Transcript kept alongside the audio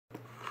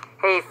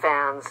Hey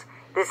fans,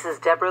 this is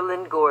Deborah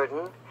Lynn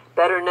Gordon,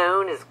 better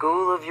known as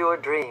Ghoul of Your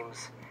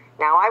Dreams.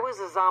 Now, I was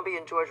a zombie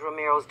in George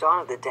Romero's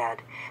Dawn of the Dead,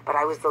 but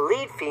I was the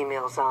lead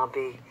female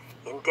zombie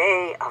in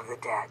Day of the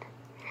Dead.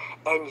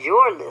 And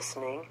you're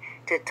listening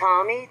to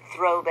Tommy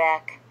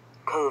Throwback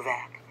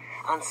Kovac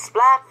on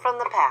Splat from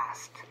the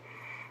Past.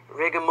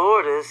 Rigor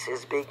mortis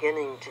is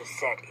beginning to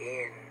set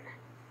in.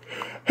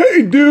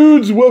 Hey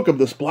dudes, welcome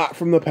to Splat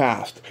from the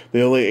Past,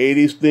 the only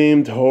 80s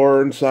themed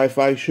horror and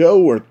sci-fi show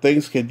where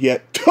things can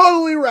get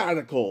totally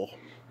radical.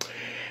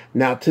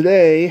 Now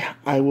today,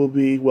 I will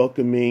be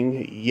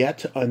welcoming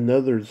yet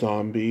another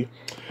zombie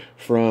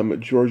from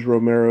George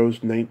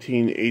Romero's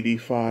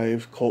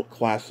 1985 cult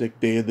classic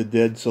Day of the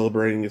Dead,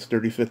 celebrating its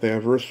 35th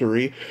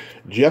anniversary,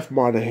 Jeff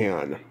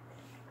Monahan.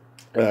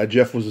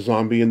 Jeff was a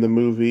zombie in the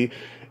movie,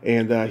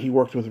 and he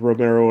worked with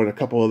Romero in a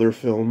couple other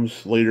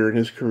films later in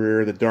his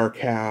career, The Dark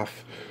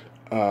Half,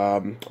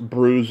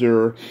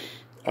 Bruiser.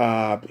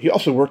 He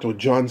also worked with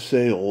John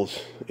Sayles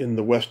in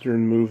the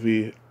Western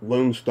movie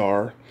Lone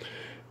Star.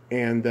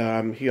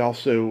 And he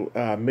also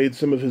made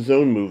some of his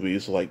own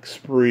movies like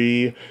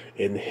Spree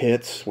and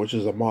Hits, which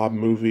is a mob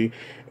movie.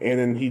 And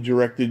then he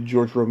directed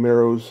George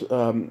Romero's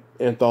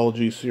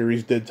anthology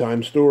series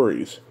Deadtime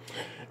Stories.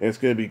 And it's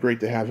going to be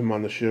great to have him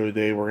on the show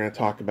today. We're going to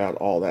talk about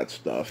all that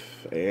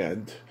stuff.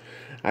 And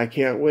I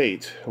can't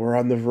wait. We're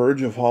on the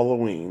verge of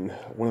Halloween,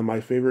 one of my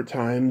favorite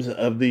times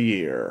of the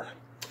year.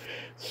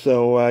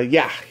 So,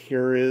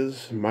 here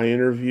is my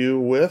interview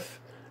with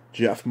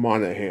Jeff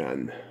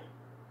Monahan.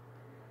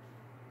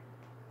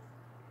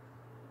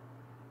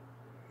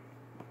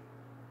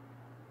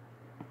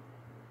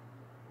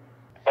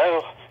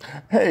 Hello.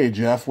 Hey,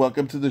 Jeff.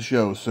 Welcome to the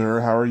show,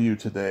 sir. How are you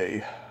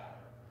today?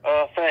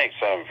 Thanks.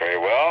 I'm very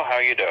well. How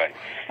are you doing?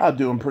 I'm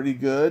doing pretty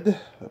good.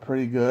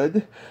 Pretty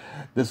good.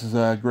 This is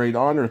a great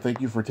honor.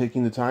 Thank you for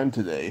taking the time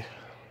today.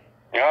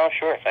 Oh,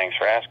 sure. Thanks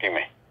for asking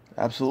me.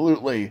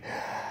 Absolutely.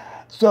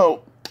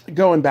 So,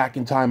 going back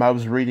in time, I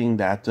was reading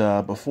that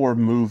before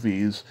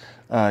movies,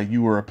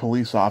 you were a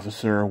police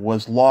officer.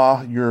 Was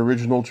law your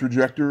original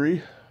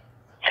trajectory?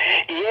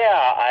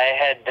 Yeah, I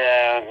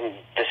had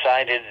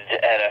decided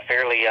at a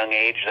fairly young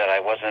age that I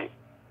wasn't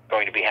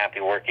going to be happy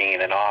working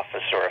in an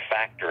office or a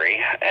factory,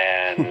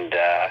 and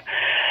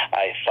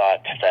I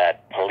thought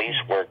that police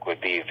work would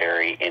be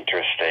very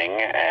interesting,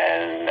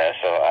 and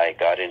so I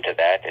got into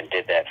that and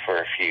did that for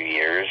a few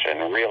years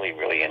and really,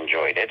 really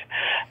enjoyed it,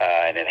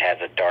 and it has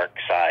a dark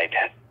side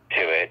to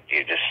it.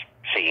 You just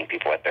seeing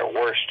people at their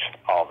worst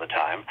all the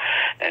time.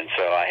 And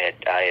so I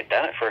had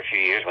done it for a few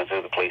years, went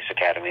through the police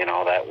academy and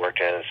all that,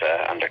 worked as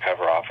an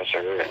undercover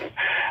officer and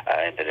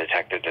in the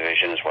detective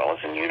division as well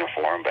as in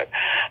uniform. But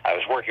I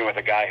was working with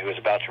a guy who was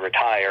about to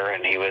retire,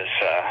 and he was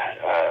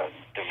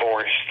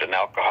divorced and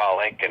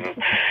alcoholic, and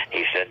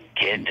he said,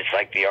 "Kid, it's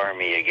like the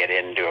army. You get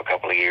in, do a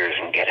couple of years,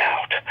 and get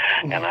out."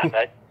 And I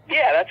thought,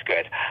 yeah, that's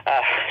good.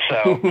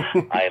 So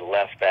I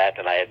left that,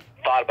 and I had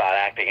thought about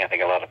acting. I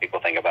think a lot of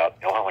people think about,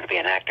 I want to be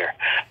an actor.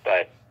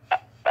 But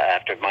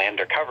after my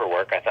undercover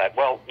work, I thought,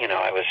 well,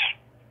 I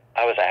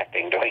was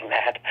acting doing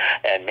that,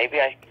 and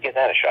maybe I could give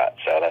that a shot.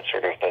 So that's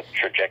sort of the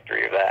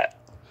trajectory of that.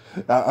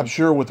 I'm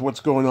sure with what's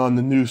going on in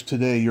the news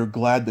today, you're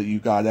glad that you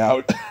got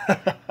out.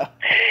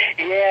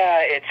 Yeah,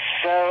 it's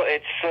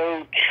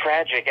so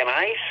tragic, and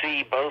I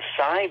see both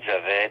sides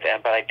of it.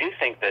 But I do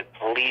think that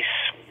police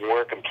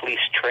work and police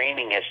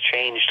training has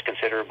changed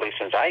considerably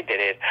since I did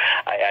it.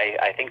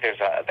 I think there's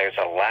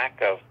a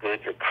lack of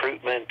good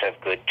recruitment, of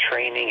good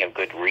training, of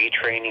good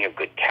retraining, of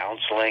good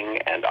counseling,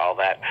 and all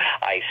that.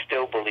 I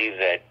still believe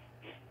that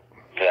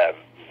the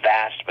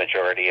vast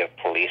majority of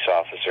police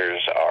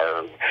officers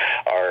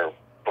are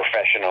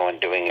professional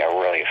and doing a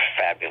really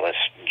fabulous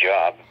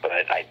job, but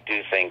I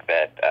do think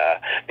that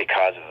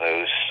because of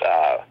those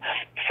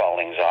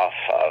fallings off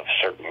of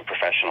certain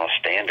professional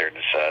standards,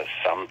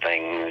 some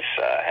things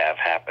have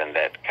happened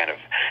that kind of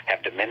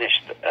have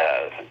diminished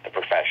the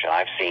profession.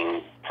 I've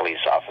seen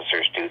police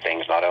officers do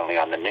things not only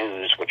on the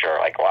news, which are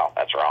like, wow,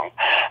 that's wrong,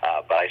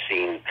 but I've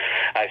seen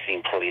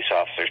police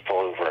officers pull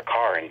over a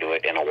car and do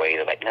it in a way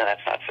that, like, no,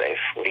 that's not safe.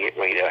 What are you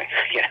doing?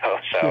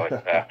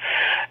 So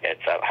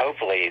it's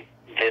hopefully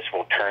this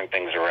will turn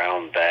things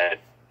around,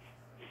 that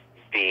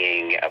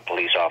being a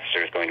police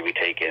officer is going to be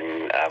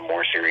taken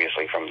more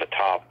seriously from the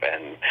top,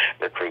 and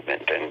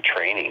recruitment and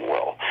training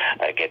will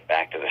get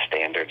back to the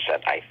standards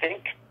that I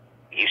think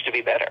used to be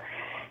better.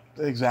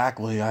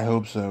 Exactly. I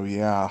hope so,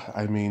 yeah.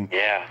 I mean,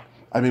 yeah.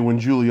 When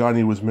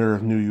Giuliani was mayor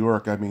of New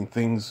York,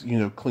 things,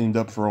 cleaned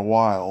up for a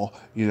while,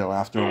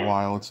 after a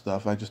while and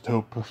stuff. I just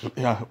hope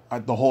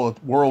the whole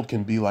world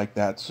can be like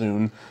that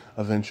soon,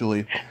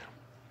 eventually.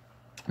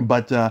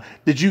 But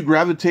did you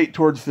gravitate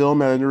towards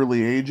film at an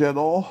early age at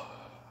all?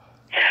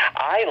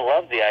 I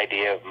love the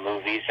idea of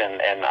movies,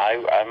 and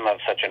I'm of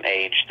such an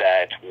age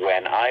that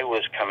when I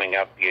was coming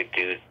up, you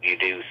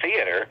do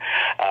theater,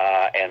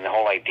 and the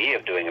whole idea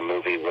of doing a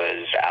movie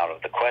was out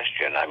of the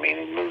question. I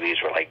mean, movies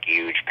were like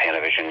huge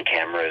Panavision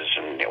cameras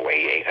and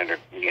weigh 800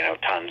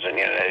 tons, and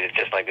it's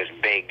just like this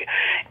big,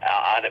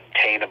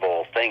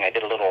 unobtainable thing. I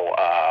did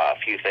a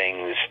few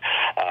things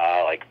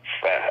like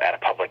at a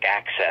public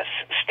access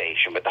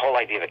station. But the whole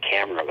idea of a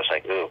camera was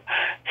like, ooh,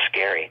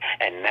 scary.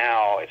 And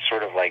now it's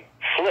sort of like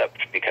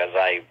flipped, because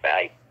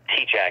I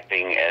teach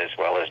acting as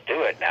well as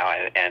do it now,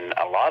 and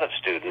a lot of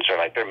students are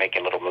like, they're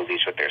making little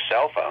movies with their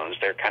cell phones.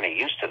 They're kind of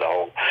used to the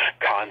whole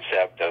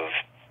concept of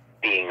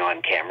being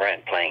on camera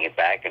and playing it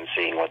back and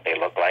seeing what they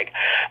look like,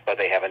 but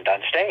they haven't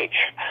done stage.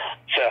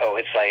 So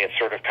it's like it's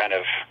sort of kind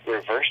of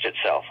reversed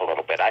itself a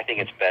little bit. I think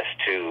it's best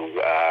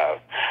to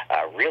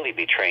really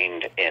be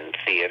trained in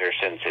theater,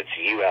 since it's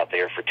you out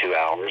there for 2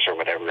 hours or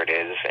whatever it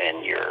is,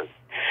 and you're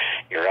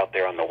out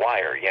there on the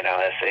wire,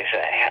 as they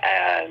say,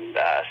 and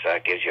so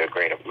it gives you a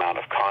great amount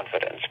of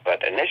confidence.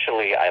 But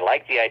initially, I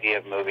liked the idea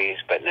of movies,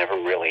 but never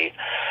really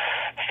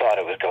thought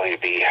it was going to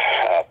be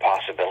a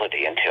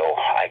possibility until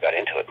I got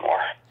into it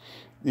more.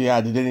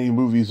 Yeah, did any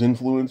movies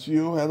influence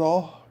you at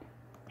all?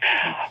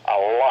 A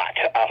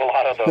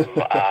lot of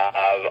them.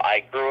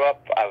 I grew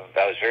up, I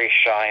was very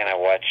shy, and I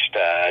watched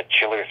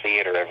Chiller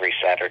Theater every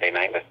Saturday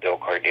night with Bill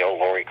Cardille,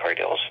 Laurie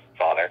Cardille's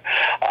father.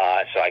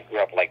 So I grew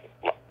up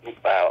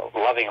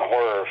loving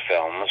horror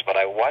films, but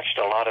I watched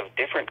a lot of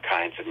different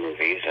kinds of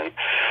movies. And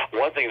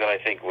one thing that I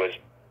think was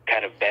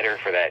kind of better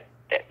for that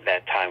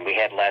time, we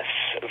had less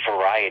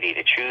variety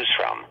to choose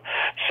from.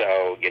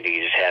 So you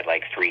just had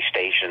like 3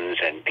 stations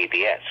and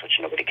PBS, which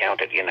nobody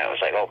counted. It was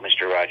like, oh,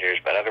 Mr. Rogers.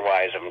 But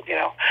otherwise,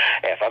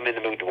 if I'm in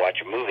the mood to watch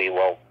a movie,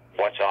 well,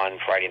 what's on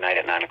Friday night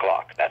at 9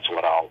 o'clock? That's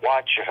what I'll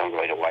watch if I'm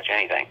going to watch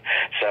anything.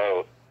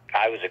 So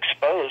I was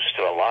exposed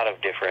to a lot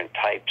of different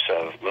types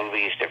of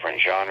movies,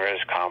 different genres,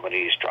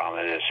 comedies,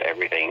 dramas,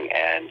 everything,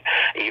 and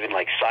even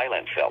like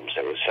silent films.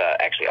 It was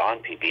actually on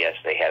PBS.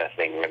 They had a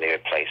thing where they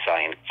would play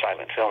silent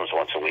films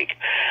once a week.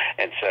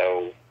 And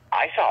so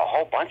I saw a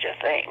whole bunch of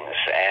things,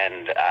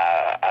 and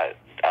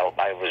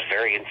I was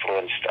very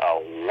influenced a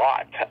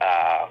lot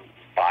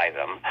by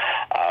them.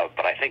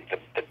 But I think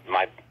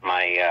my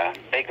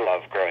big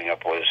love growing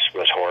up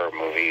was horror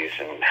movies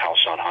and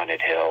House on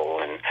Haunted Hill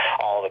and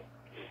all the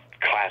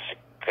classic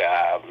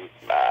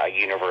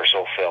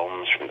Universal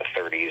films from the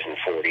 30s and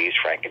 40s,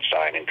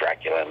 Frankenstein and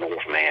Dracula and the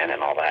Wolfman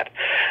and all that.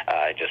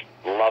 I just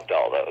loved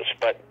all those.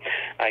 But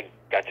I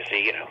got to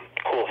see,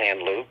 Cool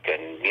Hand Luke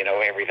and,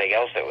 everything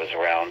else that was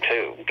around,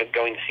 too.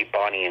 Going to see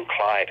Bonnie and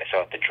Clyde, I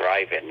saw at the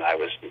drive-in. I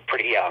was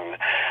pretty young,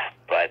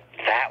 but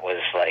that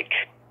was like...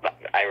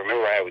 I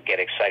remember I would get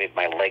excited,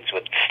 my legs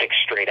would stick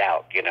straight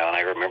out, and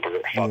I remember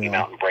Foggy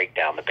Mountain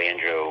Breakdown, the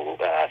banjo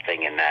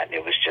thing in that, and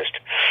it was just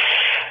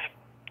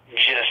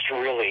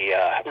really,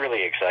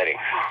 really exciting.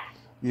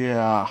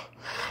 Yeah.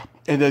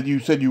 And then you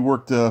said you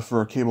worked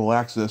for a cable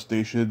access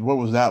station. What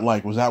was that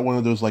like? Was that one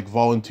of those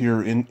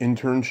volunteer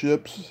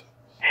internships?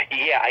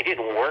 Yeah, I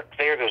didn't work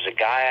there. There was a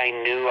guy I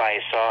knew.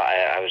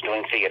 I was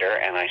doing theater,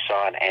 and I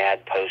saw an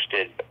ad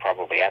posted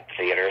probably at the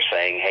theater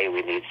saying, hey,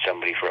 we need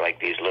somebody for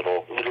these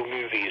little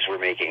movies we're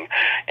making.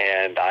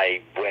 And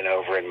I went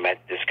over and met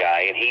this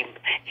guy, and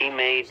he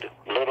made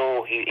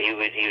little, he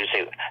would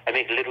say, I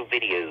make little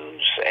videos,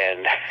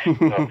 and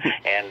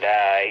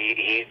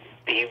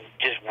he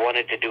just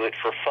wanted to do it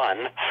for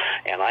fun,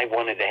 and I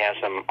wanted to have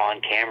some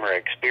on-camera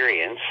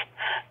experience,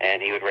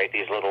 and he would write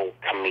these little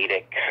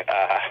comedic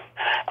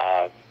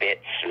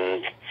bits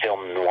and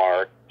film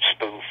noir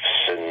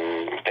spoofs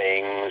and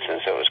things,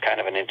 and so it was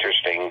kind of an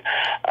interesting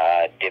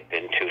dip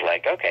into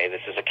okay,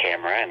 this is a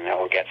camera, and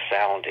now we got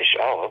sound issue.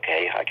 Oh,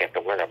 okay, I get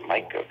to wear a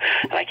mic,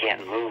 and I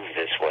can't move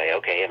this way.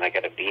 Okay, and I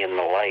got to be in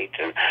the light,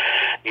 and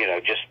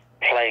just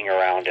playing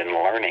around and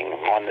learning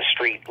on the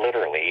street,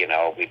 literally.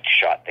 We'd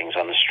shot things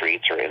on the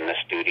streets or in the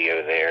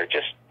studio there,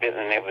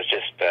 and it was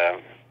just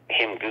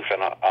him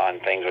goofing on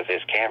things with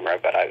his camera,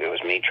 but it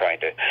was me trying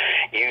to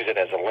use it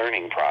as a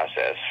learning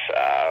process,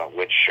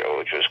 which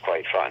was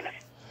quite fun.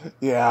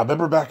 Yeah, I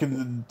remember back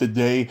in the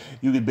day,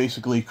 you could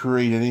basically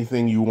create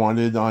anything you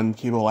wanted on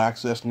cable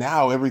access.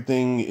 Now,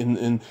 everything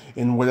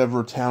in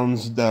whatever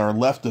towns that are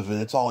left of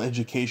it, it's all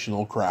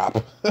educational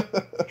crap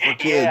for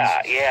kids.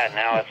 Yeah.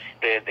 Now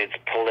it's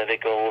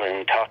political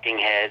and talking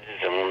heads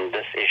and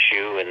this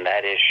issue and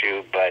that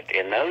issue. But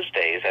in those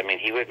days,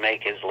 he would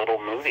make his little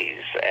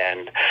movies,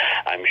 and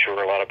I'm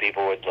sure a lot of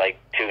people would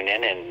tune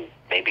in and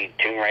maybe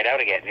tune right out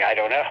again. I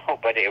don't know,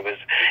 but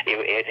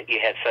you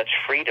had such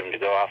freedom to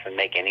go off and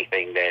make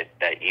anything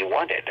that you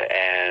wanted,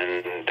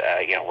 and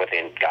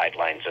within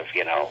guidelines of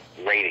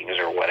ratings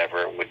or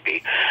whatever would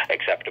be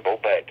acceptable.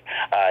 But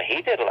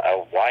he did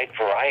a wide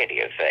variety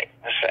of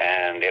things,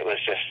 and it was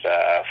just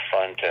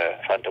fun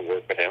to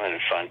work with him and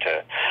fun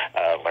to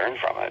learn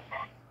from it.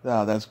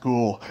 Oh, that's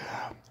cool.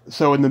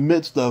 So in the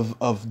midst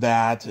of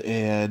that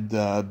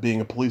and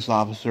being a police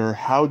officer,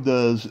 how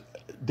does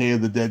Day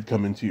of the Dead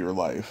come into your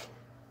life?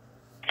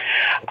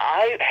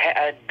 I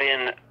had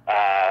been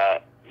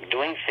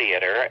doing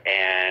theater,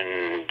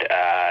 and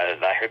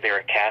I heard they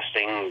were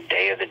casting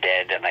Day of the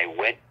Dead, and I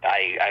went.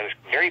 I was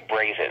very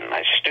brazen. I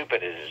was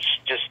stupid as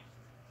just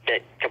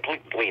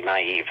completely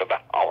naive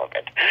about all of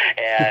it,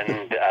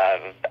 and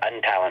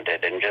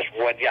untalented, and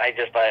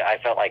I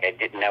felt like I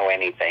didn't know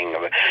anything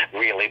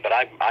really, but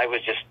I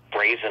was just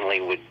brazenly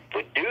would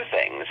do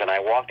things. And I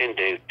walked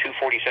into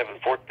 247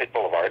 Fort Pitt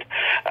Boulevard,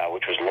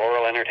 which was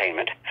Laurel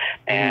Entertainment,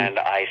 and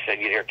I said,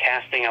 "You're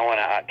casting.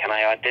 Can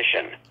I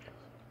audition?"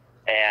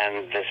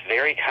 And this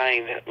very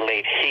kind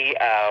lady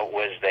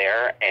was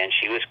there, and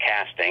she was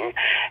casting,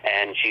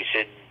 and she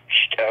said,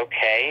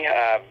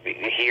 "Okay,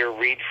 here,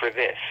 read for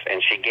this."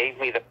 And she gave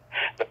me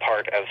the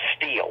part of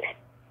Steel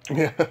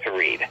to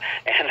read.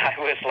 And I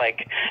was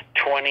like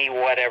 20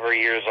 whatever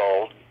years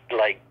old,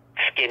 like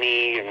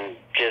skinny and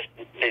just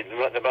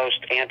the most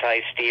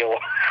anti-Steel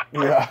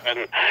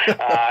person.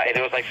 And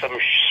it was like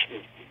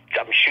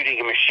I'm shooting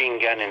a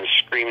machine gun and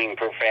screaming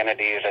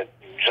profanities at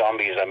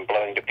zombies I'm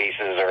blowing to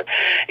pieces, or,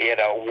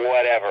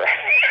 whatever.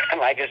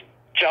 And I just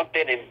jumped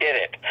in and did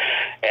it.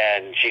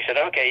 And she said,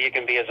 "Okay, you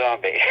can be a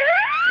zombie."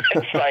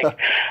 It's like,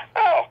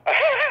 oh,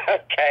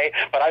 okay.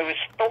 But I was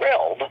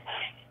thrilled.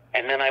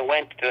 And then I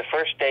went the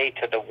first day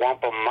to the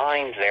Wampum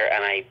Mines there,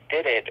 and I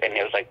did it. And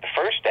it was like the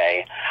first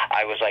day,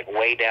 I was like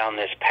way down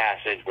this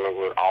passage where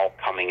we're all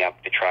coming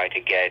up to try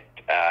to get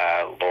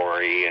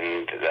Lori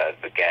and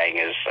the gang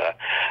is,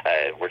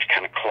 we're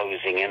kind of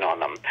closing in on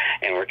them.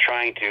 And we're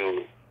trying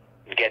to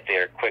get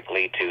there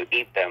quickly to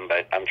eat them,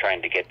 but I'm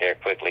trying to get there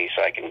quickly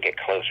so I can get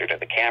closer to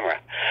the camera.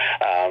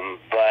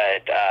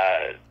 But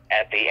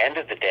at the end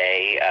of the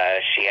day,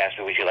 she asked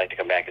me, "Would you like to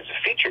come back as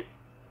a featured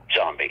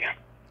zombie?"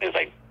 It was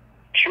like,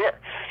 "Sure."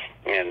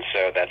 And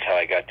so that's how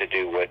I got to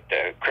do what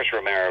Chris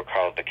Romero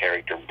called the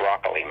character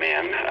Broccoli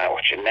Man,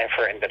 which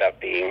never ended up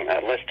being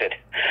listed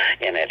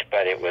in it.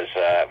 But it was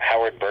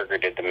Howard Berger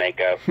did the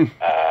makeup, who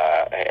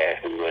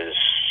was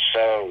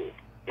so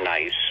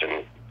nice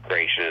and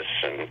gracious,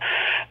 and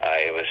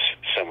it was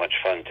so much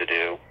fun to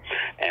do.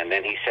 And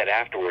then he said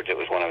afterwards it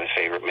was one of his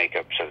favorite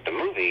makeups of the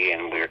movie,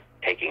 and we were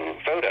taking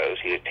photos.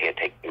 He had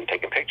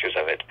taken pictures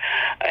of it,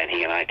 and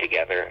he and I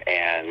together,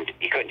 and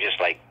you couldn't just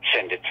like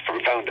send it from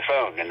phone to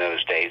phone in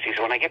those days. He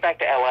said, "When I get back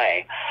to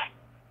LA,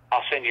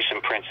 I'll send you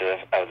some prints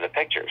of the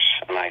pictures."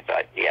 And I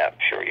thought, "Yeah,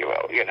 sure you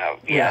will,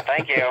 yeah,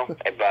 thank you."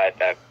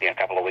 But a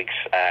couple of weeks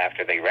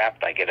after they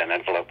wrapped, I get an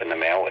envelope in the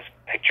mail with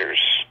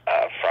pictures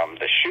from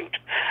the shoot,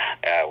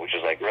 which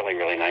was like really,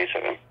 really nice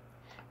of him.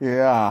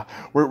 Yeah.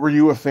 Were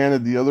you a fan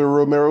of the other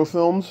Romero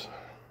films?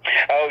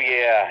 Oh,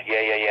 yeah.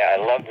 I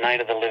loved Night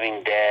of the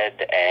Living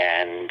Dead,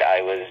 and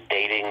I was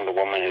dating the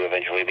woman who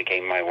eventually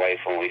became my wife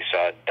when we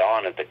saw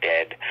Dawn of the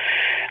Dead.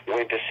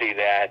 Went to see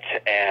that,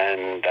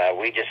 and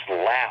we just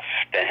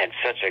laughed and had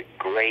such a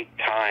great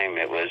time.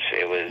 It was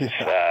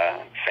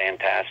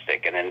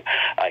fantastic. And then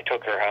I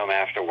took her home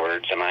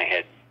afterwards, and I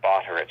had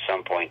bought her at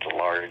some point a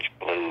large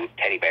blue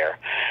teddy bear,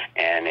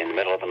 and in the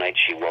middle of the night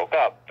she woke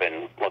up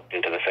and looked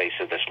into the face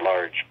of this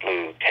large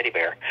blue teddy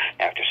bear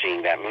after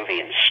seeing that movie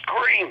and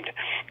screamed,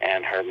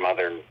 and her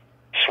mother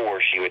swore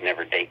she would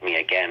never date me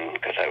again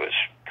because I was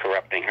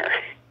corrupting her.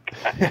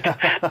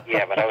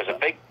 Yeah, but I was a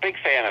big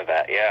fan of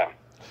that.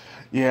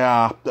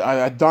 Yeah,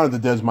 Dawn of the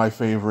Dead's my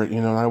favorite,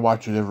 and I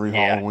watch it every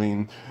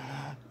Halloween.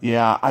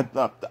 Yeah,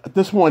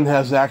 this one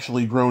has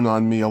actually grown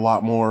on me a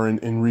lot more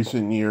in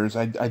recent years.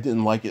 I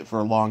didn't like it for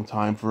a long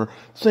time for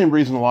the same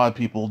reason a lot of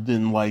people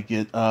didn't like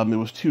it. It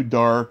was too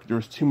dark. There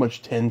was too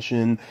much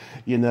tension,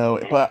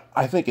 But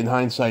I think in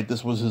hindsight,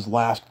 this was his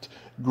last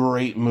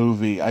great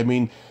movie. I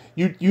mean,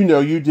 you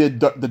did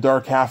The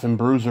Dark Half and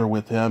Bruiser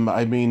with him.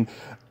 I mean,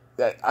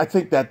 I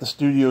think that the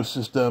studio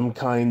system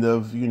kind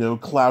of,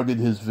 clouded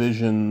his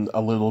vision a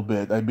little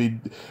bit. I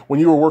mean, when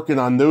you were working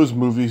on those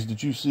movies,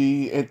 did you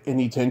see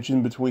any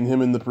tension between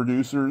him and the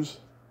producers?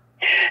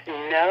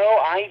 No,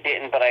 I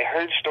didn't, but I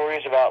heard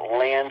stories about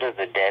Land of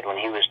the Dead when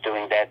he was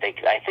doing that.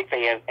 I think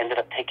they ended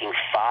up taking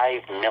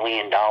 $5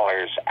 million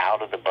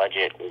out of the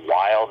budget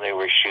while they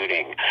were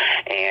shooting,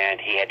 and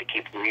he had to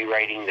keep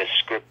rewriting the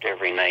script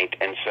every night.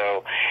 And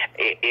so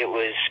he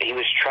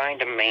was trying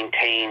to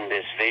maintain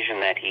this vision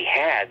that he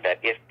had, that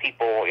if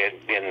people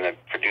in the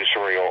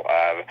producerial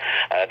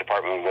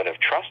department would have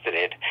trusted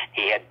it,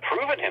 he had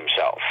proven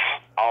himself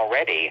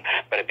already,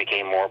 but it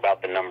became more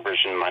about the numbers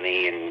and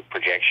money and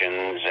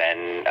projections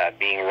and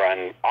being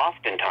run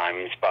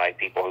oftentimes by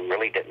people who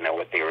really didn't know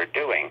what they were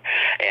doing.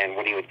 And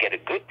when he would get a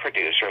good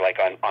producer, like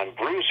on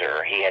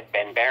Bruiser, he had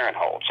Ben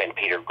Barenholtz and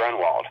Peter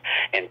Grunwald.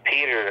 And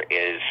Peter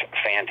is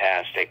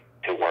fantastic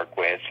to work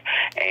with,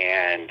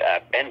 and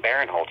Ben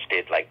Barenholtz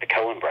did like the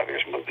Coen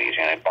Brothers movies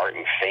and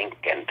Barton Fink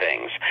and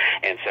things,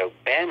 and so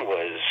Ben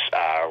was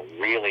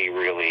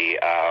really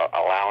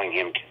allowing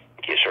him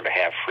to sort of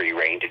have free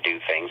reign to do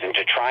things and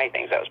to try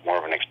things. That was more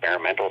of an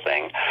experimental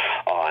thing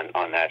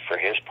on that for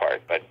his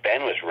part. But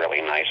Ben was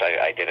really nice.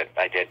 I did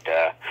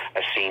a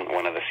scene,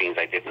 one of the scenes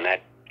I did in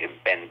that.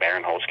 Ben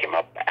Barenholtz came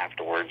up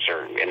afterwards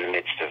or in the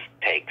midst of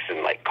takes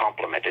and like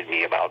complimented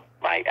me about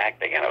my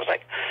acting, and I was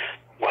like,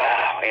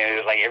 wow. And it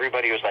was like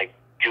everybody was like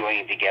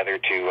joining together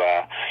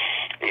to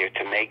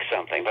make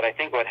something. But I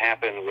think what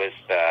happened was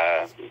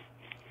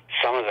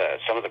some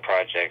of the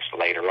projects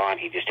later on,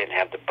 he just didn't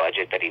have the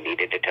budget that he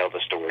needed to tell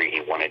the story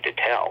he wanted to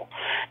tell,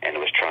 and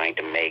was trying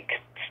to make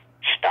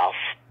stuff,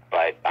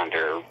 but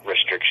under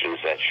restrictions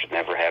that should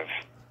never have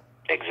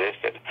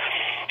existed.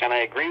 And I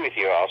agree with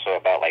you also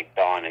about like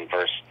Dawn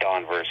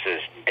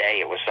versus Day.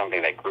 It was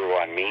something that grew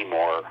on me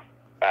more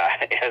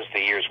as the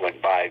years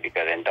went by,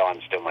 because and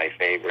Dawn's still my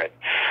favorite.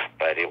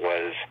 But it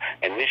was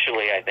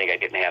initially, I think I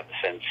didn't have the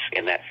sense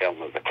in that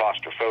film of the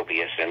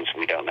claustrophobia, since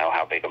we don't know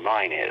how big a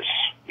mine is.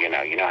 You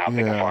know how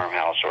big a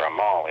farmhouse or a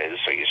mall is,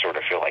 so you sort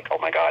of feel like, oh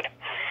my God,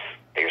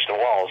 there's the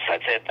walls.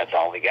 That's it. That's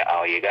all you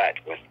got.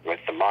 With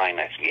the mine,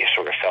 you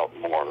sort of felt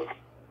more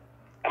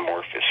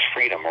amorphous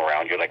freedom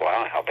around. You're like, well, I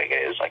don't know how big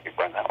it is. I could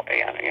run that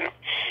way,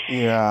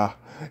 Yeah.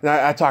 And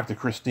I talked to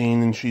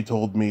Christine, and she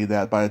told me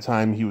that by the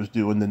time he was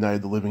doing the Night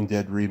of the Living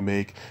Dead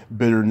remake,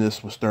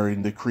 bitterness was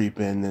starting to creep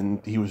in,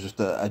 and he was just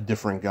a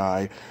different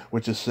guy,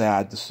 which is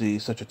sad to see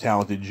such a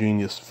talented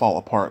genius fall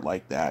apart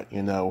like that,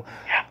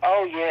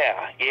 Oh,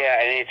 yeah,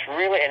 and it's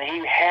really, and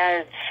he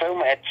had so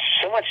much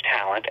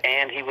talent,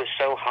 and he was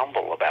so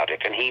humble about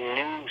it, and he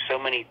knew so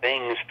many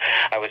things.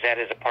 I was at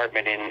his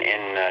apartment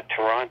in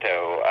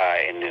Toronto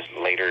in his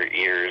later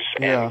years,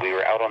 and we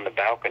were out on the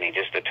balcony,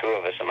 just the two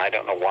of us, and I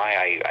don't know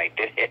why I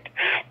did it,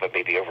 but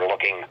maybe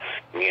overlooking,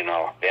 the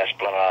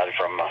Esplanade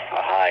from a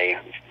high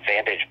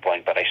vantage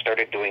point, but I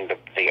started doing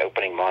the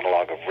opening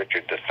monologue of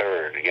Richard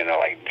III,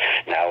 like,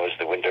 now is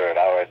the winter of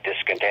our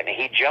discontent, and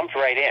he jumped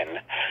right in,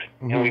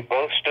 and we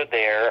both stood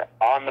there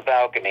on the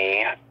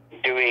balcony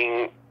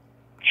doing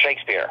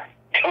Shakespeare,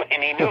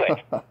 and he knew it,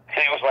 and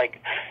it was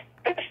like,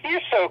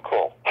 you're so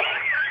cool,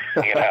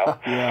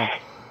 Yeah.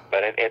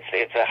 But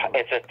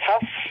it's a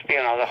tough,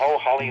 the whole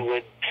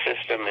Hollywood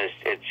system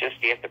it's just,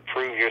 you have to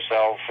prove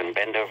yourself and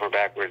bend over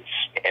backwards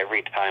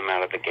every time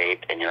out of the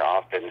gate, and you're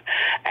often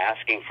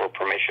asking for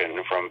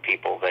permission from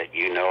people that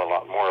you know a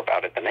lot more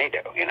about it than they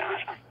do,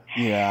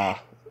 Yeah,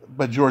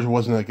 but George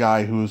wasn't a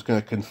guy who was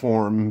going to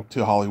conform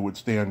to Hollywood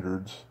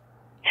standards.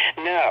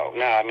 No,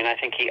 I mean, I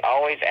think he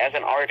always, as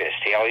an artist,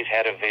 he always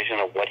had a vision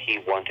of what he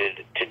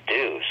wanted to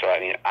do. So, I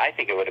mean, I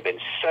think it would have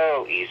been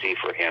so easy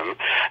for him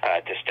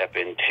to step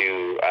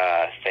into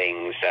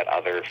things that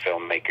other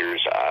filmmakers,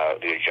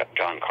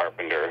 John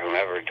Carpenter,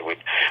 whomever, would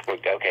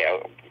okay,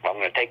 I'm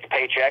going to take the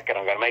paycheck and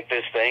I'm going to make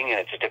this thing, and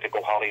it's a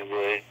typical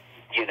Hollywood,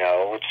 it's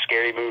a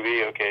scary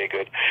movie, okay,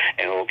 good,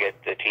 and we'll get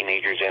the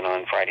teenagers in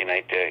on Friday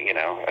night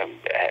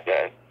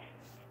to,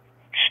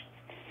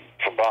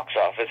 for box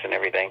office and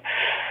everything.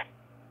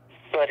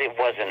 But it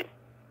wasn't,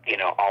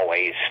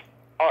 always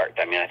art.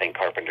 I mean, I think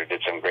Carpenter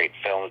did some great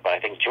films, but I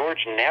think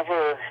George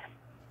never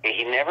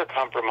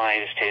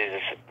compromised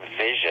his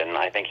vision.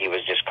 I think he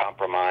was just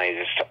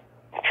compromised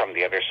from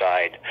the other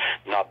side,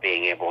 not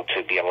being able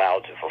to be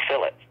allowed to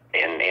fulfill it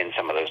in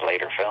some of those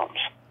later films.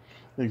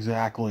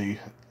 Exactly.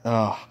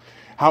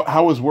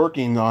 How was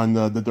working on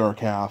the Dark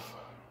Half?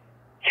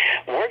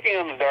 Working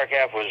on The Dark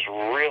Half was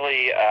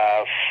really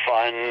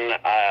fun.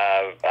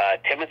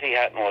 Timothy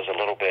Hutton was a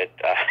little bit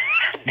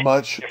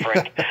much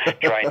different,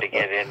 trying to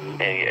get in.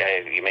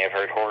 You may have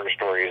heard horror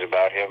stories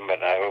about him, but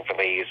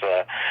hopefully he's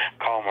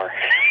calmer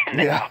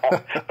now.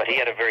 But he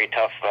had a very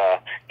tough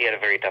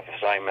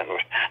assignment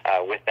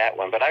with that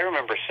one. But I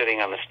remember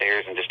sitting on the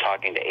stairs and just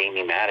talking to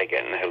Amy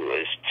Madigan, who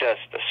was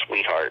just a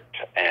sweetheart,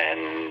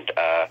 and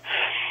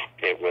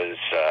it was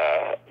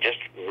just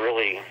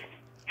really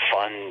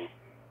fun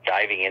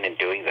diving in and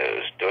doing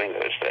those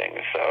things.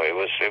 So it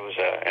was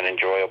an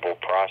enjoyable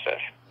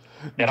process.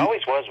 It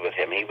always was with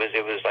him. It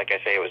was like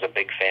I say, it was a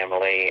big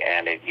family,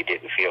 and you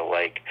didn't feel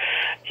like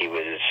he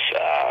was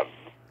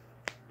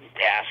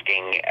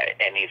asking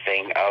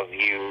anything of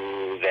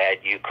you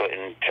that you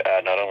couldn't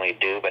not only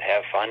do but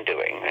have fun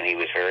doing. And he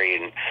was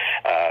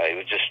he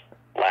was just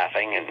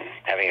laughing and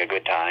having a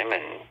good time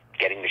and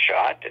getting the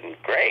shot, and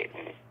great.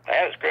 And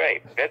that was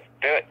great. Let's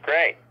do it.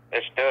 Great.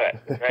 Let's do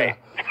it. Great.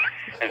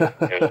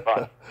 It was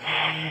fun.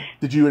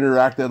 Did you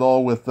interact at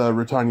all with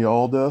Retanya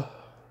Alda?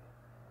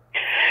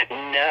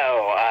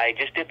 No, I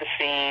just did the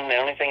scene. The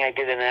only thing I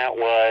did in that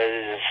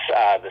was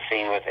the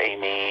scene with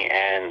Amy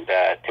and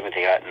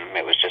Timothy Hutton.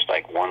 It was just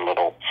like one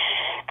little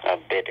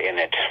bit in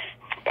it.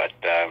 But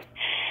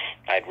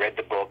I'd read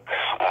the book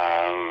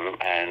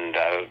and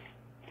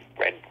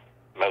read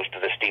most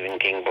of the Stephen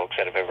King books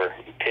that have ever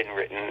been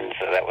written.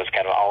 So that was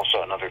kind of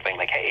also another thing,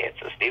 like, hey,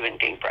 it's a Stephen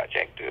King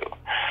project too.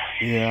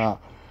 Yeah.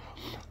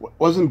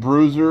 Wasn't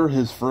Bruiser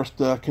his first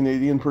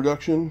Canadian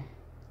production?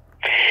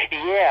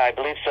 Yeah, I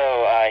believe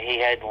so. He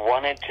had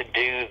wanted to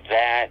do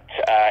that,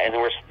 and there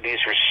were these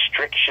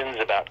restrictions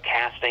about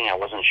casting. I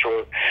wasn't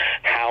sure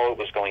how it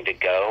was going to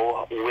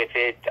go with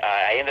it.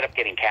 I ended up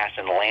getting cast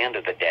in Land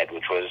of the Dead,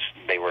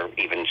 they were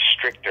even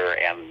stricter,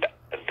 and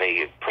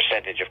the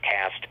percentage of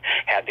cast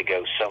had to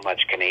go so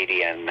much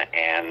Canadian,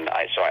 and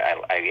I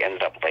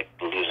ended up like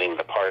losing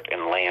the part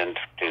in Land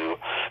to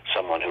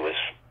someone who was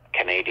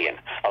Canadian,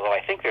 although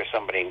I think there's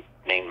somebody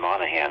named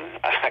Monahan,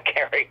 a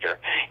character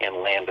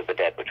in Land of the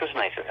Dead, which was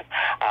nice of him.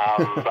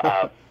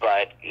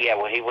 But yeah,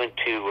 when he went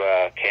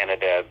to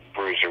Canada,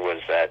 Bruiser was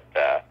that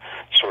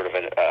sort of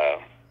an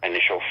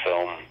initial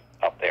film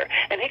up there,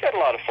 and he got a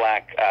lot of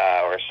flack,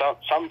 or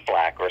some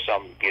flack, or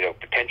some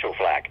potential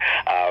flack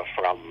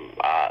from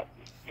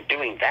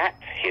doing that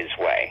his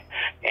way.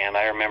 And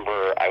I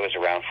remember I was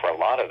around for a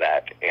lot of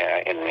that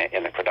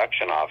in the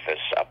production office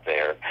up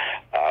there.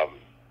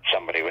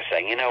 Somebody was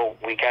saying, you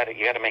got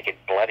to make it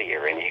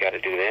bloodier, and you got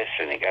to do this,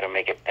 and you got to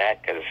make it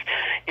that, because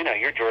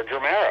you're George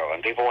Romero,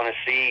 and people want to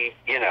see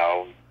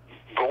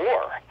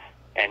gore.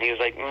 And he was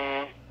like,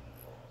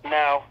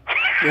 no.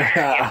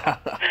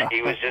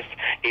 He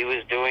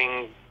was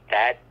doing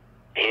that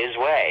his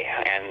way,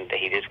 and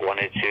he just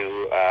wanted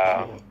to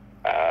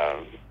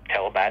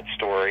tell that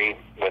story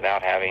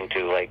without having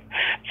to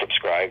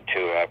subscribe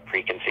to a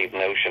preconceived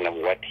notion of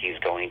what he's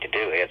going to do.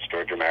 It's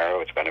George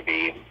Romero. It's going to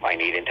be I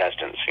need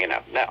intestines.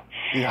 No.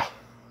 Yeah,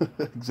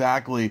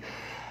 exactly.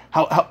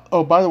 How?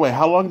 Oh, by the way,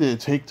 how long did it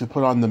take to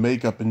put on the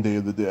makeup in Day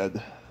of the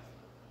Dead?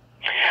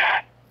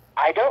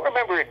 I don't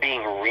remember it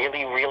being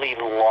really, really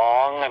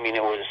long. I mean,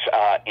 it was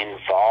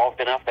involved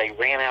enough. They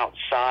ran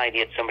outside. He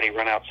had somebody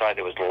run outside.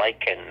 There was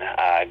lichen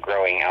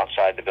growing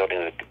outside the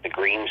building, the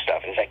green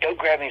stuff. And he's like, go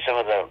grab me some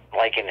of the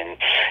lichen.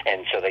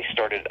 And so they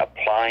started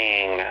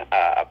applying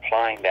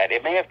that.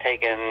 It may have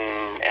taken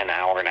an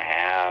hour and a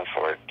half,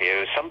 or it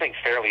was something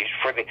fairly,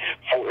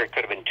 it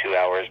could have been 2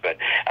 hours, but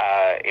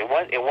it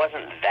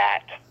wasn't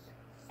that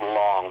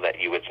long that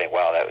you would say,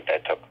 wow,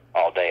 that took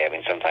all day. I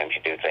mean, sometimes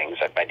you do things.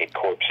 I did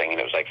corpsing, and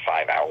it was like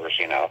 5 hours,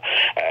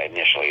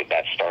 Initially,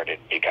 that started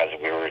because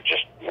we were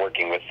just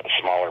working with a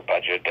smaller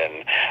budget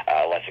and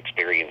less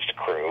experienced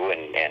crew,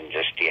 and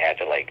just you had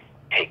to,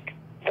 take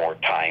more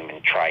time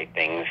and try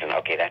things, and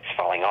okay, that's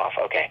falling off,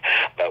 okay.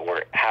 But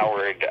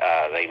Howard,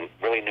 they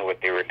really knew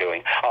what they were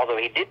doing. Although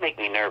he did make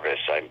me nervous,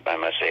 I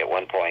must say, at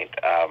one point.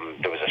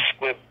 There was a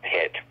squib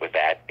hit with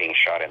that being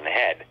shot in the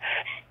head,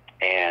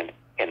 and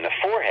in the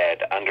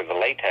forehead, under the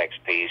latex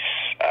piece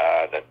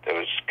that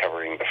was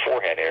covering the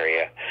forehead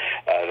area,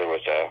 there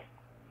was a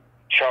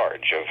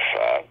charge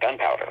of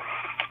gunpowder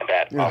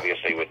that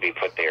obviously would be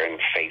put there and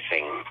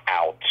facing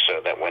out,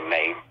 so that when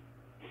they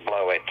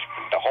blow it,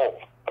 the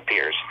hole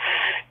appears.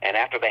 And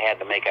after they had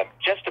the makeup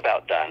just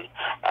about done,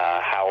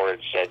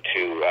 Howard said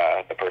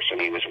to the person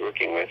he was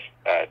working with,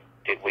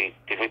 did we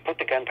put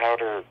the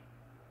gunpowder,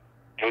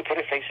 did we put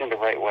it facing the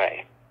right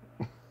way?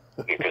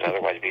 Because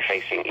otherwise it'd be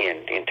facing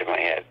into my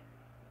head.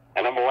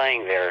 And I'm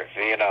laying there,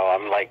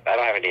 I'm like, I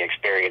don't have any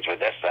experience with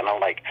this. And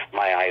I'm like,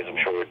 my eyes, I'm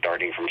sure, were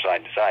darting from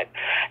side to side.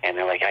 And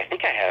they're like, I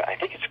think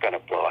it's going to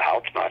blow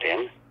out, not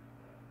in.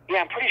 Yeah,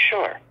 I'm pretty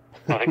sure.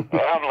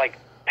 I'm like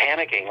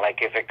panicking,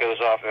 like if it goes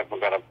off, if I'm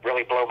going to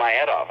really blow my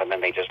head off. And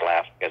then they just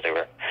laughed because they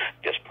were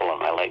just pulling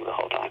my leg the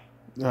whole time.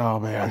 Oh,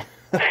 man.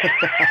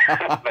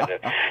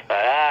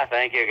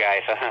 Thank you,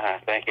 guys.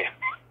 Thank you.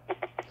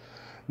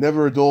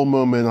 Never a dull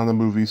moment on a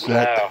movie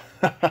set.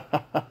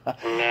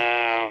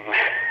 No.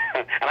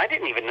 And I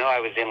didn't even know I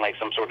was in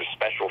some sort of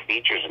special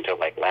features until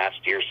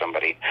last year.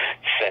 Somebody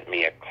sent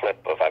me a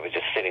clip of, I was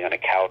just sitting on a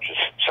couch as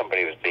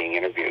somebody was being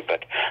interviewed,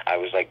 but I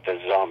was like the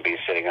zombie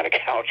sitting on a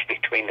couch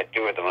between the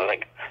two of them. I was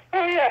like,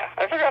 oh yeah,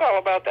 I forgot all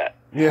about that.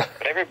 Yeah.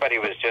 But everybody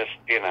was just,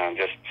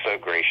 just so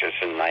gracious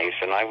and nice,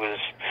 and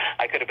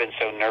I could have been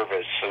so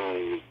nervous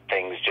and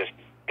things, just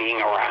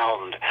being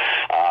around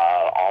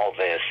all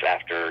this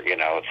after,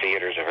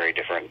 theater's a very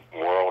different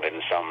world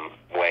in some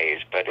ways,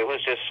 but it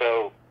was just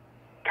so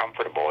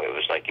comfortable. It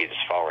was like you just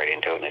fall right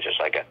into it, and it's just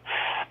like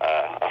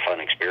a fun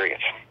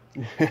experience.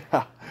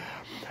 Yeah.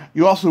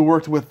 You also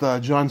worked with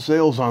John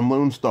Sayles on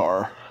Lone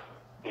Star.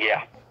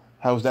 Yeah.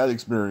 How was that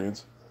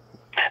experience?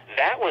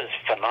 That was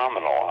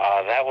phenomenal.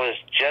 That was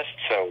just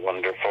so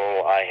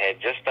wonderful. I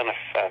had just done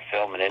a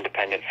film, an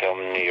independent film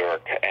in New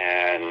York,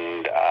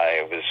 and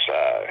I was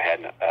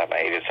my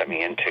agent sent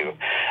me in to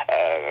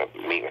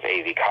meet with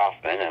A.V.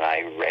 Kaufman, and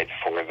I read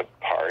for the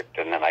part,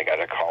 and then I got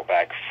a call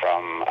back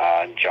from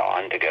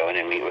John to go in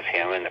and meet with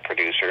him and the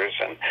producers,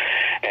 and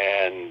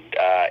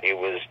it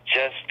was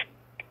just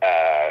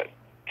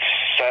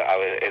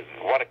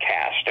what a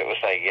cast. It was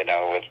like,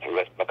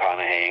 with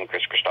McConaughey and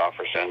Chris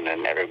Christopherson,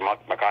 and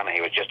McConaughey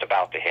was just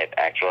about to hit,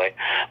 actually.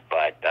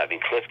 But,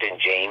 Clifton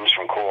James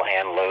from Cool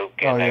Hand Luke,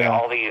 and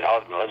all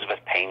Elizabeth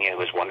Pena, who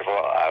was wonderful,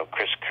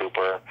 Chris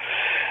Cooper.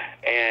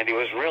 And it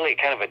was really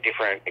kind of a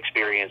different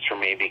experience for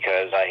me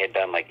because I had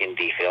done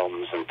indie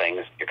films and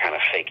things. You're kind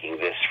of faking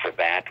this for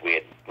that.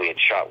 We had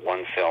shot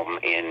one film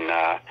in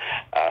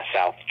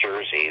South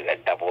Jersey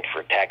that doubled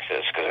for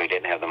Texas because we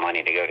didn't have the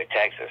money to go to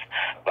Texas.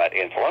 But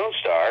in Lone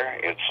Star,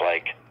 it's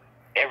like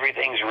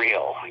everything's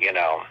real,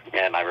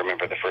 And I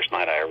remember the first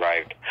night I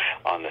arrived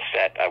on the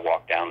set, I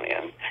walked down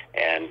in,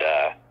 and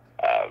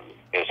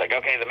it was like,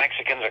 okay, the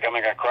Mexicans are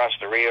coming across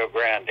the Rio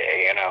Grande,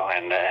 and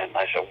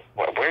I said,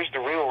 where's the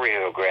real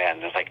Rio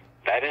Grande? It's like,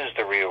 that is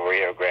the real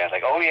Rio Grande.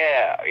 Like, oh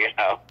yeah,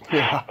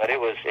 Yeah. But it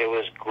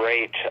was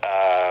great,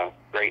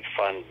 great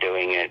fun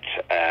doing it,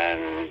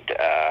 and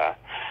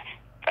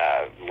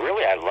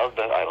really, I love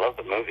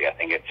the movie. I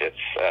think it's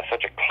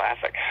such a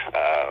classic,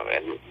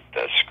 and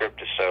the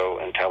script is so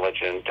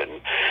intelligent.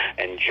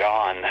 And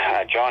John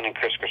and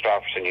Chris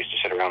Christopherson used to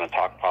sit around and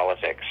talk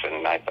politics,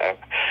 and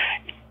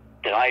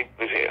And I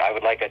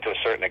would like that to a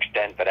certain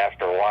extent, but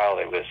after a while,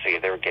 it was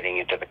they were getting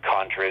into the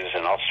contras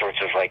and all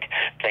sorts of like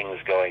things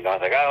going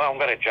on. Like, oh, I'm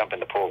going to jump in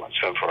the pool and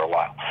swim for a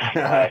while.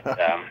 But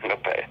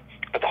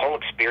the whole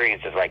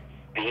experience of like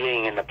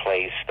being in the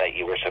place that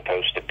you were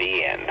supposed to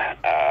be in.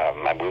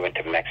 We went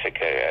to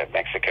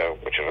Mexico,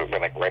 which was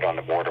like right on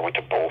the border. Went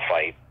to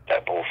bullfight,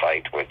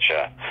 which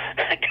I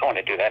don't want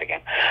to do that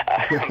again.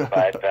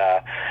 But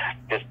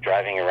just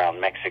driving around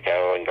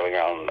Mexico and going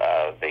around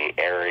the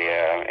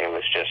area, it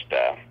was just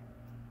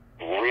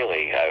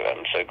really.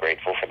 I'm so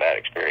grateful for that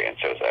experience.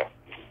 It was a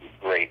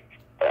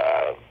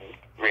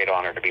great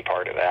honor to be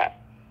part of that.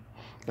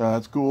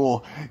 That's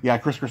cool. Yeah,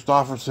 Chris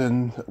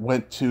Christopherson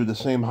went to the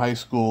same high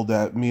school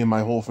that me and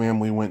my whole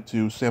family went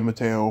to, San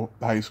Mateo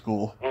High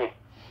School.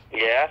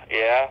 Yeah.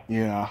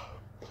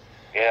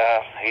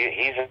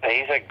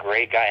 He's a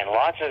great guy, and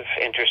lots of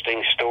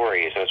interesting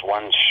stories. There was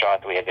one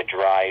shot that we had to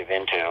drive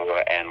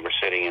into, and we're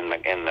sitting in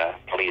the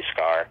police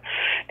car,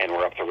 and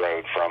we're up the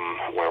road from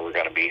where we're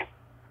going to be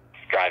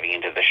driving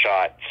into the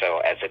shot. So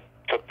as it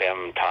took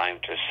them time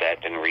to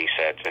set and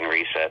reset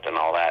and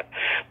all that,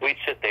 we'd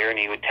sit there and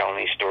he would tell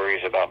me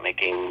stories about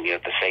making,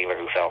 the sailor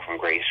who fell from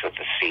grace with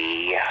the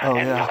sea,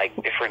 like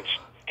different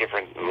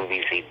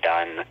movies he'd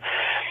done,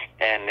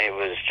 and it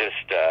was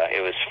just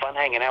it was fun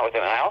hanging out with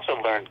him. And I also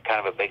learned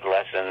kind of a big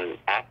lesson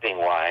acting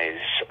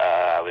wise.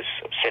 I was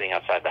sitting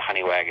outside the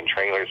Honey Wagon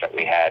trailers that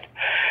we had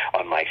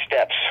on my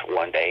steps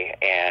one day,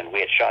 and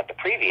we had shot the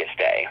previous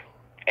day,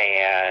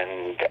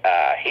 and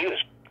he was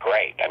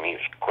great. I mean, he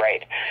was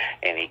great.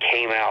 And he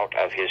came out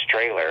of his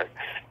trailer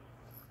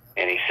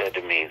and he said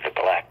to me, "The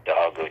black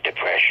dog of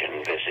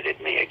depression visited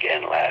me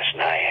again last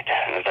night."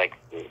 And I was like,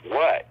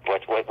 "What?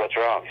 What's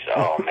wrong?" He said,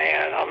 "Oh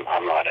man,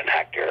 I'm not an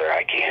actor.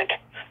 I can't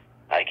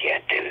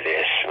do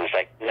this." And I was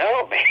like,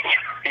 "No, man,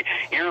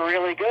 you're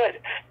really good."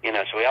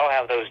 So we all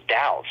have those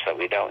doubts that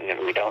we don't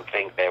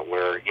think that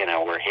we're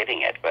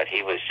hitting it. But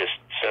he was just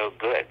so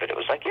good. But it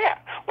was like, yeah,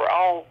 we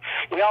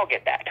all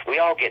get that. We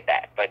all get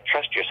that. But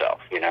trust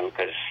yourself,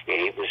 because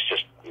he was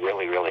just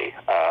really, really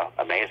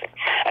amazing.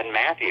 And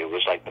Matthew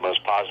was like the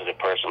most positive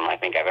person I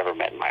think I've ever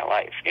met in my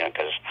life,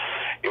 because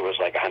it was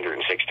like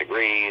 106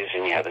 degrees,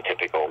 and you have the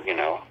typical,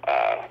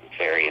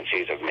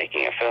 variances of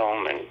making a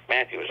film. And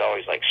Matthew was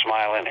always like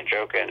smiling and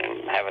joking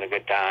and having a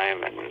good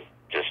time and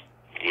just,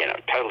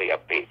 totally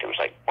upbeat. It was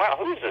like, wow,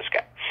 who is this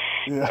guy?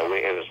 Yeah. So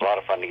it was a lot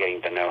of fun to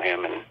getting to know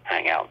him and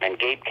hang out. And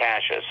Gabe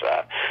Cassius,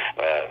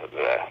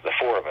 the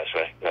four of us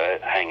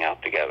hang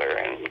out together,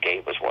 and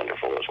Gabe was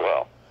wonderful as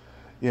well.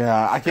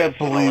 Yeah, I can't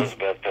believe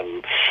Elizabeth,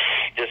 and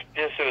it's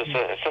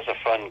just a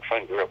fun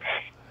group.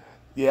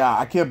 Yeah,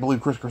 I can't believe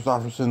Chris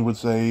Christopherson would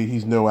say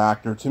he's no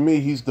actor. To me,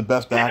 he's the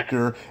best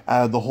actor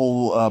out of the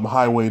whole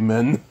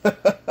Highwaymen. He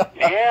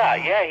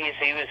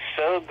was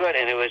so good,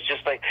 and it was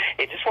just like,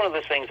 it's just one of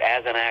those things.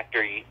 As an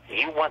actor,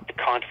 you want the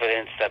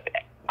confidence that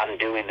I'm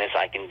doing this,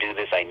 I can do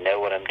this, I know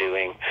what I'm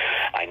doing,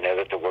 I know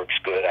that the work's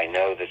good, I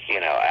know that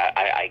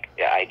I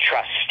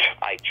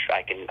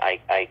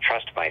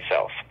trust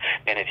myself.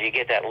 And if you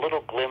get that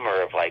little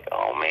glimmer of like,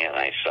 oh man,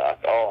 I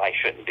suck, oh I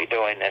shouldn't be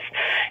doing this,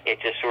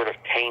 it just sort of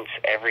taints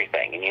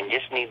everything, and you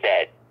just need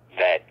that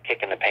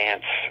kick in the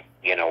pants,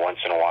 once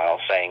in a while,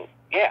 saying,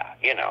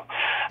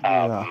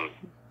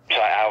 So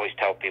I always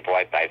tell people,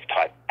 I've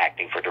taught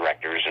acting for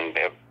directors, and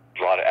I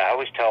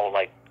always tell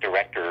like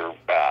director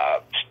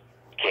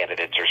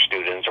candidates or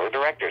students or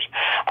directors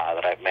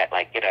that I've met,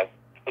 like,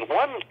 with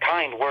one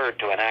kind word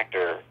to an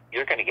actor,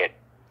 you're going to get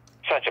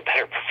such a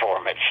better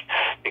performance,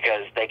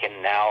 because they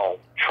can now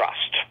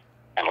trust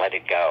and let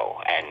it go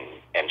and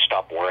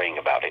stop worrying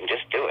about it and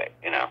just do it,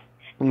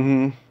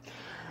 Mm-hmm.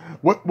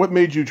 What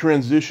made you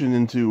transition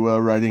into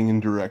writing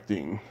and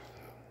directing?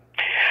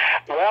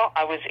 Well,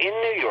 I was in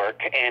New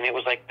York, and it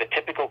was like the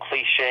typical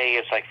cliche.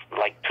 It's like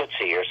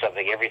Tootsie or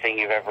something. Everything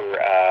you've ever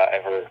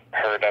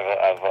heard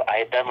of. I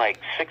had done like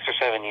 6 or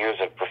 7 years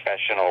of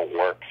professional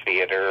work,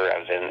 theater. I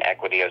was in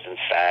Equity. I was in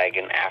SAG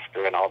and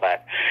AFTRA and all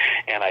that.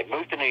 And I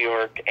moved to New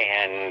York,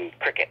 and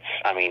crickets.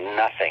 I mean,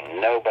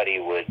 nothing. Nobody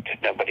would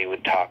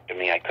talk to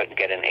me. I couldn't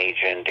get an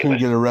agent. Couldn't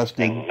get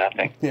arrested.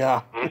 Nothing.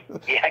 Yeah.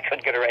 Yeah, I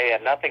couldn't get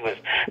arrested.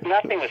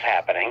 Nothing was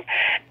happening.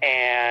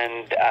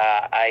 And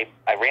I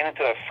ran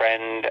into a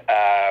friend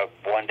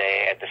one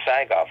day at the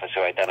SAG office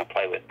who I'd done a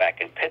play with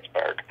back in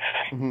Pittsburgh.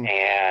 Mm-hmm.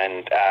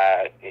 And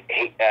I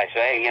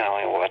say,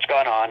 what's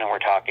going on? And we're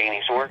talking, and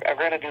he said, we're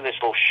going to do this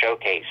little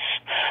showcase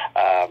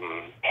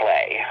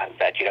play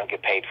that you don't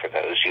get paid for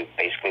those. You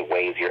basically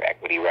waive your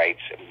equity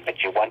rights,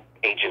 but you want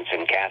agents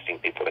and casting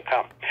people to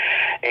come.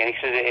 And he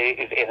said,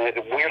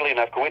 weirdly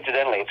enough,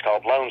 coincidentally, it's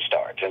called Lone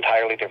Star. It's an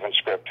entirely different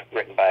script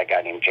written by a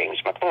guy named James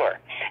McClure.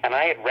 And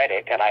I had read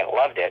it, and I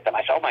loved it. And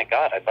I said, oh my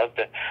God, I'd love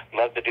to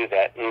do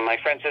that. And my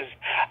friend says,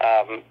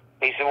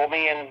 he said, well,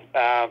 me and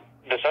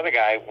this other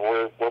guy,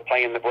 we're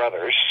playing the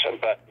brothers,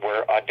 but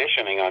we're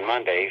auditioning on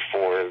Monday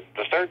for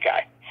the third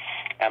guy.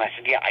 And I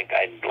said, yeah,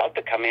 I'd love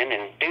to come in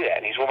and do that.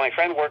 And he said, well, my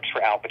friend works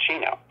for Al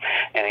Pacino.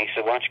 And he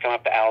said, why don't you come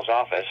up to Al's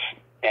office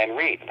and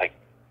read? Like,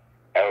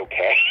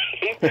 okay.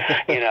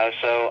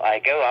 So I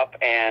go up,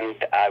 and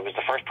I was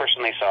the first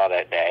person they saw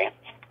that day.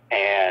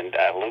 And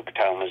Luke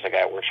Tome is the guy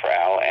that works for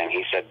Al, and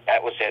he said,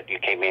 that was it. You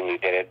came in, you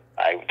did it.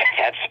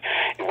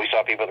 We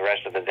saw people the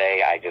rest of the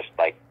day. I just,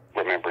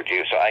 remembered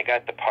you. So I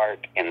got the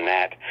part in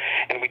that.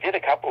 And we did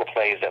a couple of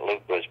plays that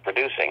Luke was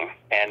producing,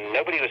 and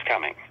nobody was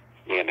coming.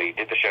 You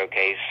did the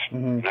showcase,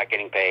 not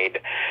getting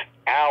paid.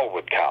 Al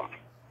would come.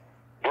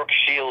 Brooke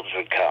Shields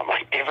would come.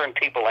 Different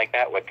people like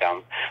that would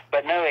come.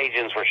 But no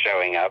agents were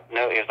showing up.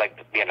 No, it was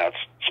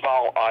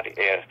small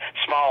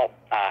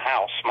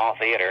house, small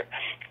theater,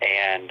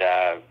 and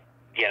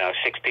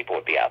 6 people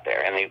would be out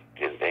there, and they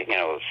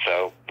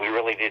so we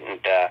really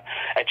didn't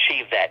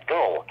achieve that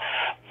goal.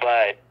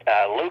 But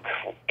Luke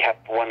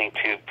kept wanting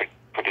to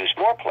produce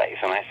more plays,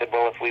 and I said,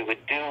 well, if we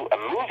would do a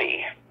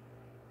movie,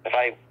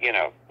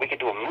 we could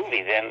do a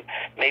movie, then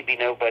maybe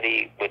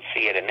nobody would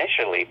see it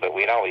initially, but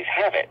we'd always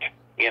have it.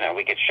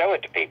 We could show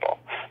it to people.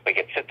 We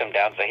could sit them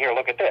down and say, here,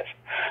 look at this.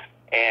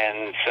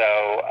 And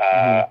so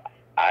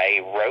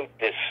I wrote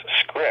this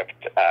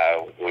script.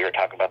 We were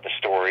talking about the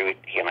story.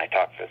 He and I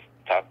talked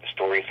the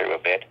story through a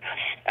bit,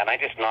 and I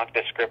just knocked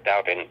the script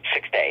out in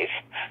 6 days,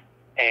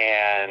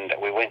 and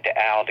we went to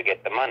Al to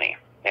get the money,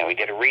 and we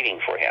did a reading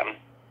for him,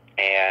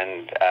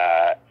 and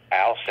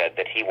Al said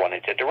that he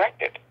wanted to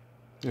direct it.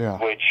 Yeah.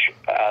 Which,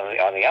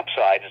 on the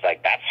upside, is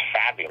that's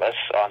fabulous.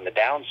 On the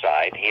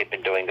downside, he had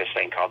been doing this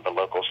thing called the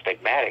local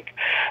stigmatic,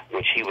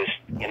 which he was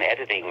in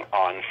editing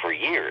on for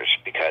years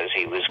because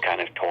he was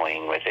kind of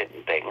toying with it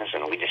and things,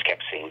 and we just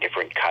kept seeing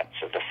different cuts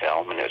of the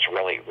film, and it was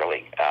really,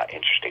 really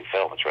interesting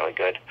film. It's really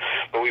good.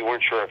 But we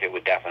weren't sure if it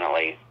would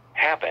definitely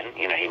happen.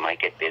 He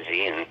might get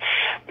busy, and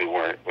we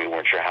weren't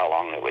sure how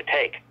long it would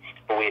take.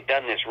 But we had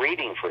done this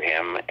reading for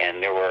him,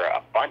 and there were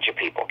a bunch of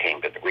people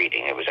came to the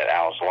reading. It was at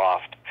Al's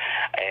Loft,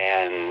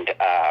 and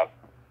a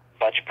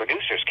bunch of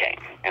producers came.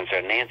 And so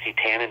Nancy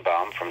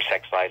Tannenbaum from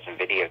Sex, Lies, and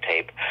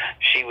Videotape,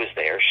 she was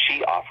there.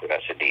 She offered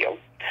us a deal.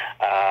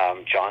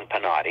 John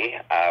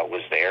Panotti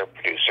was there,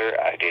 producer.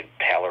 I did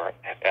Hell or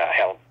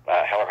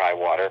High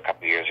Water a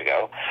couple of years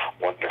ago.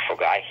 Wonderful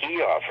guy.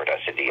 He offered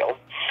us a deal.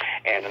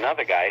 And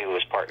another guy who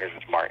was partnered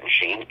with Martin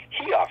Sheen,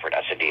 he offered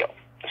us a deal.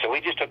 So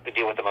we just took the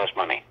deal with the most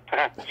money,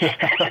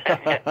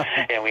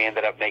 and we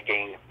ended up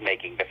making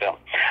the film.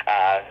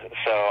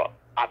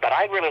 But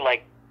I really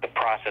liked the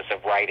process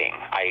of writing.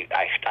 I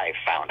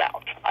found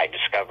out. I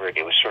discovered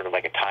it was sort of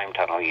like a time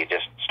tunnel. You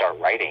just start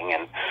writing,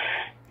 and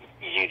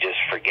you just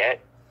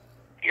forget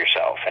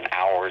yourself, and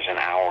hours and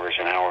hours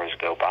and hours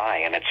go by,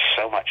 and it's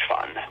so much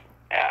fun.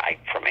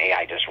 For me,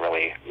 I just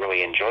really,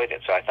 really enjoyed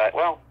it. So I thought,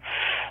 well,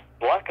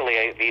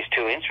 luckily, these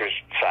two interests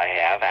I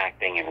have,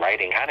 acting and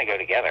writing, kind of go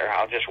together.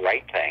 I'll just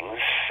write things,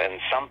 and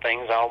some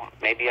things there'll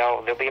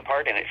be a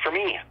part in it for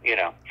me,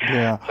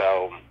 Yeah.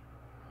 So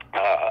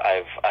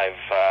I've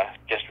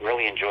just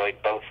really enjoyed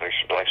both. They're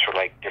sort of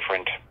like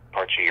different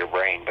parts of your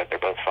brain, but they're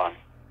both fun.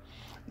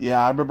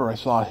 Yeah, I remember I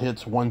saw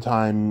Hits one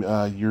time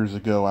years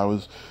ago. I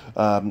was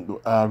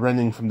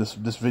renting from this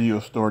video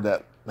store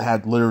that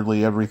had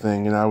literally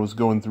everything, and I was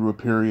going through a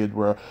period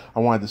where I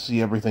wanted to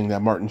see everything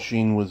that Martin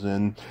Sheen was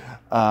in.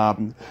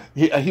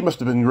 He must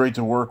have been great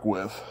to work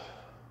with.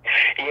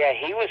 Yeah,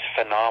 he was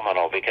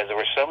phenomenal because there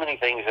were so many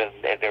things.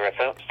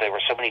 There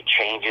were so many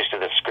changes to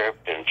the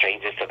script and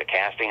changes to the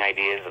casting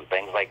ideas and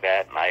things like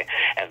that.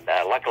 And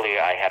luckily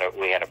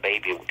we had a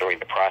baby during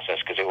the process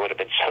because it would have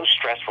been so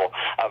stressful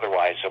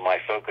otherwise. So my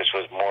focus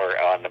was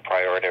more on the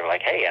priority of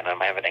hey, and I'm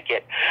having a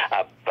kid.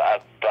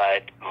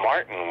 But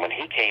Martin, when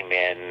he came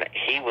in,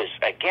 he was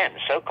again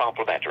so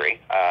complimentary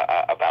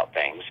about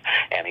things,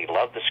 and he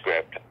loved the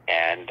script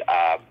and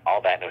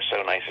all that. And it was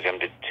so nice of him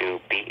to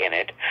be in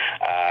it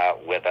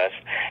with us.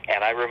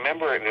 And I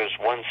remember there was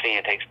one scene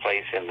that takes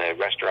place in the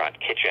restaurant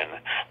kitchen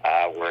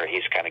where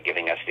he's kind of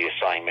giving us the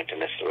assignment,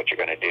 and this is what you're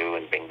going to do,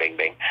 and bing, bing,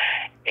 bing.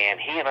 And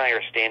he and I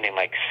are standing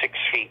 6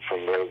 feet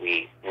from where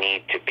we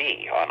need to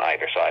be on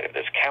either side of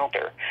this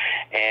counter.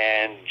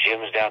 And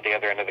Jim's down at the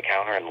other end of the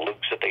counter, and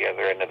Luke's at the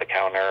other end of the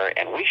counter,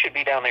 and we should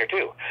be down there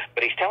too.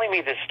 But he's telling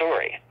me this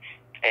story.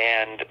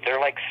 And they're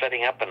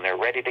setting up, and they're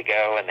ready to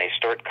go, and they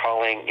start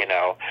calling,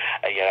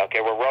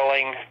 okay, we're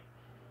rolling,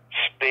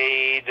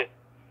 speed,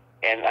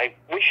 and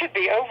we should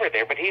be over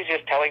there, but he's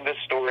just telling this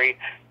story,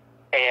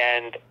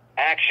 and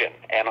action.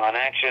 And on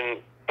action,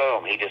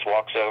 boom, he just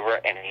walks over,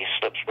 and he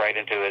slips right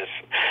into his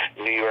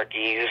New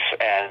Yorkese,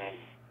 and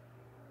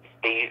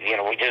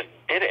we just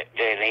did it,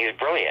 and he's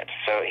brilliant.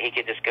 So he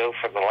could just go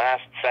for the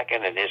last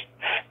second and just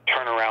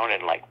turn around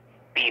and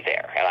be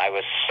there, and I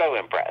was so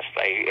impressed.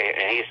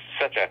 And he's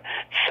such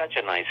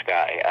a nice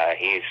guy.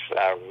 He's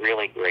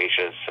really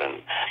gracious,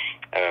 and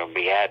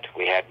we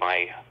had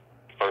my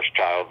first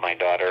child, my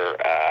daughter,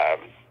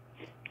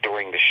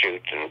 during the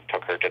shoot, and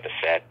took her to the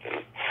set,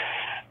 and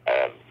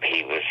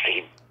he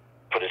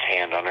put his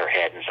hand on her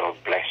head and said, "Oh,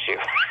 bless you."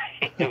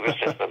 He was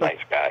just a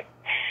nice guy.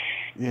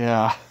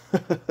 Yeah.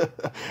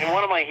 And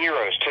one of my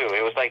heroes too.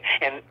 It was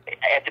and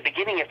at the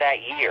beginning of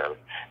that year,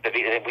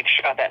 we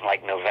shot that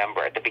in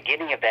November. At the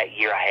beginning of that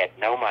year, I had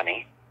no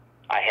money,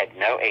 I had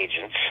no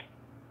agents,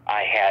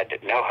 I had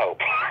no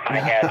hope. I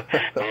had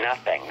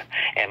nothing.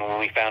 And when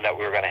we found out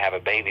we were going to have a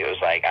baby, it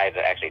was like, I had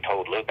actually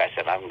told Luke, I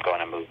said, I'm going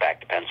to move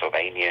back to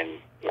Pennsylvania and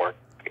work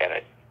at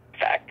a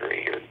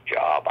factory or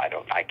job. I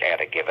got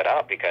to give it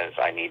up because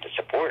I need to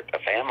support a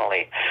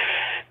family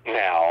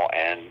now.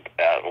 And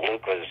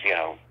Luke was,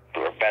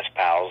 we were best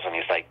pals, and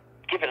he's like,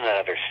 give it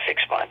another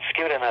 6 months.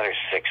 Give it another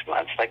 6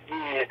 months. Like,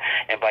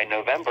 and by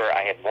November,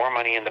 I had more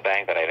money in the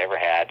bank than I'd ever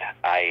had.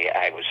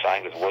 I was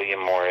signed with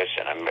William Morris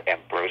and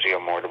Bruiser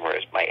Mortimer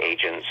as my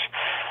agents.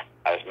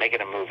 I was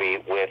making a movie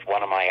with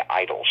one of my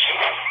idols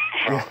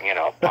from,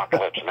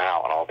 Apocalypse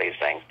Now and all these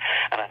things.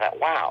 And I thought,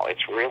 wow, it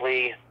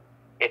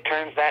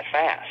turns that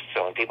fast.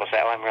 So when people say,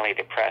 oh, I'm really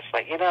depressed,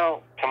 like,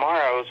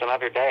 tomorrow's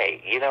another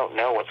day. You don't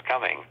know what's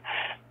coming.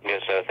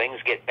 So things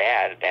get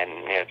bad, and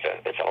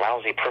it's a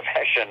lousy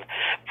profession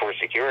for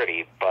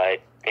security,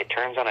 but it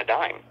turns on a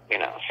dime,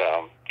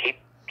 so keep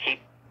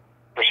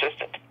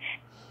persistent.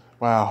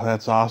 Wow,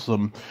 that's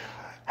awesome.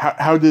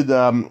 How did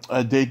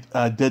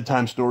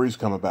Deadtime Stories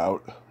come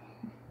about?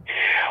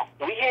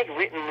 I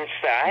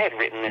had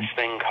written this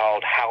thing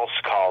called House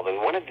Call. We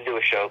wanted to do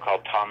a show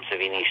called Tom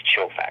Savini's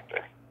Chill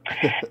Factor.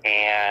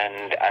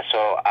 And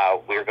so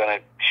we were going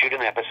to shoot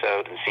an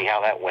episode and see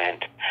how that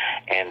went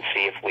and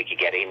see if we could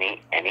get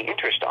any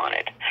interest on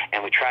it.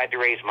 And we tried to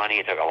raise money.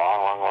 It took a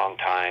long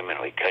time, and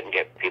we couldn't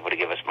get people to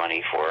give us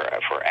money for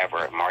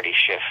forever. Marty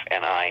Schiff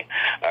and I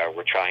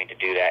were trying to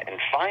do that. And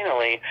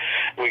finally,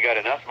 we got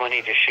enough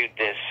money to shoot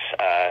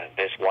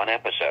this one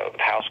episode,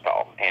 House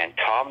Call. And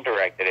Tom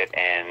directed it,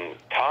 and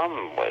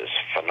Tom was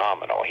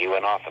phenomenal. He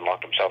went off and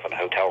locked himself in a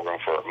motel room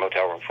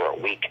for a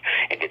week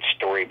and did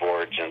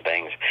storyboards and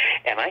things.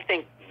 And I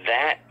think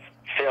that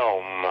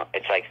film,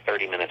 it's like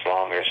 30 minutes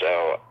long or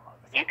so,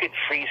 you could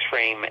freeze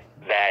frame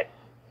that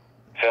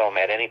film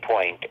at any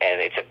point,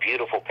 and it's a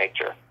beautiful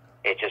picture.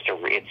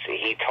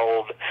 He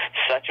told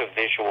such a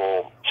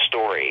visual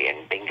story,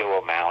 and Bingo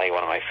O'Malley,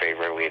 one of my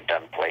favorite, we had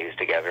done plays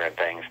together and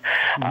things,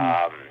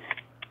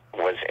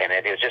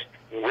 it was just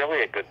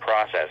really a good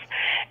process.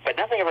 But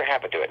nothing ever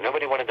happened to it.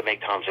 Nobody wanted to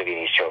make Tom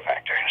Savini's Chill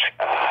Factor.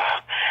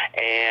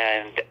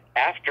 And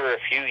after a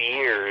few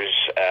years,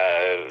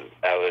 I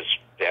was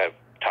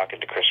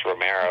talking to Chris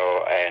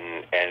Romero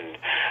and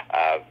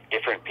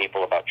different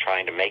people about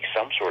trying to make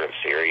some sort of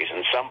series,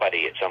 and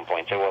somebody at some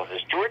point said, well, if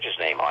there's George's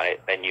name on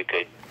it, then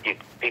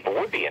people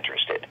would be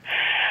interested.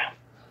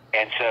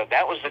 And so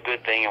that was the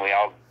good thing, and we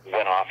all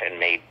went off and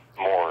made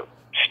more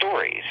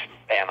stories,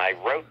 and I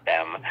wrote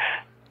them.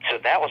 So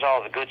that was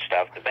all the good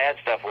stuff. The bad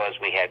stuff was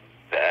we had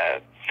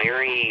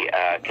very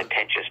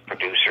contentious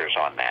producers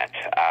on that.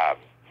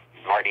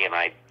 Marty and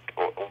I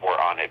were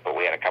on it, but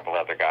we had a couple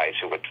other guys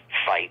who would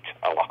fight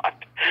a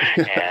lot.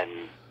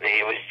 And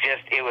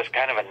it was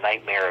kind of a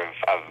nightmare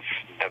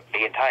of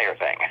the entire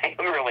thing. It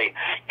really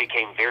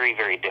became very,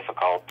 very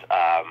difficult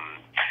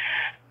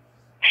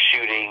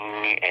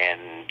shooting,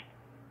 and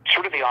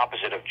sort of the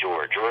opposite of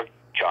George or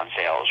John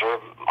Sayles or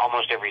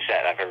almost every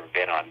set I've ever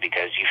been on,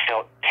 because you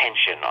felt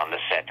tension on the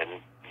set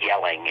and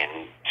yelling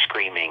and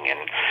screaming and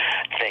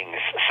things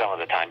some of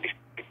the time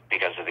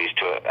because of these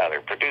two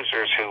other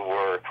producers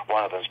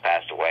one of them's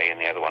passed away and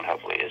the other one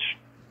hopefully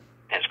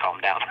has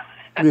calmed down.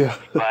 Yeah.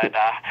 But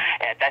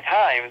at that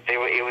time,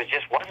 it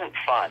just wasn't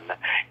fun.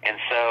 And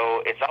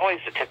so it's always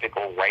the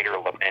typical writer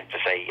lament to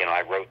say,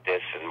 I wrote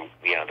this and,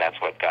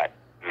 that's what got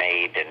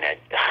made, and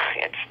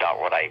it's not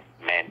what I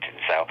meant. And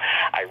so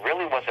I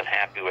really wasn't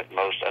happy with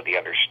most of the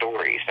other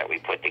stories that we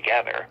put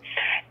together.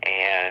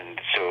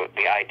 And so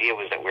the idea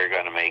was that we were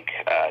going to make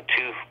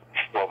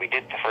we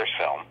did the first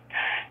film,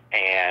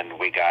 and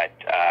we got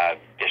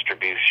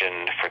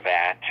distribution for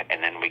that,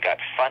 and then we got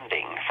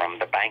funding from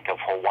the Bank of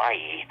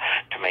Hawaii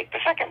to make the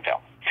second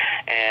film,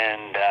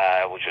 and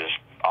which was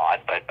odd,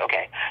 but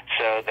okay.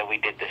 So then we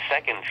did the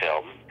second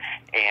film,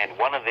 and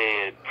one of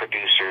the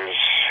producers,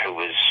 who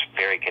was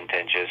very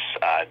contentious,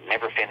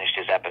 never finished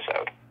his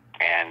episode,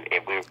 and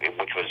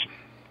which was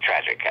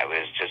tragic.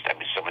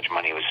 So much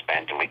money was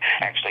spent, and we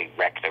actually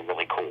wrecked a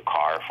really cool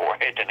car for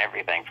it and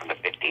everything from the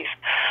 50s.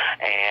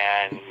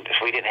 And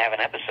so we didn't have an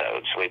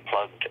episode, so we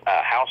plugged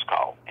House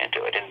Call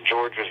into it. And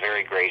George was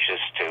very gracious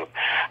to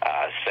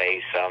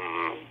say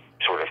some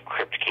sort of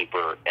Crypt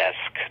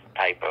Keeper-esque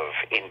type of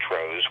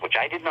intros, which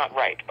I did not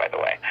write, by the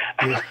way,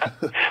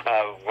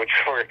 which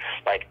were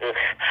like,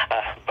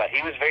 but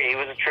he was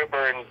a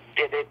trooper and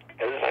did it.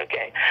 It was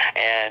okay.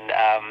 And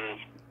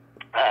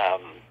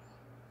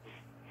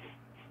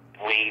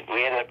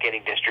we ended up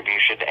getting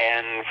distribution,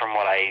 and from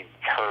what I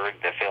heard,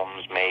 the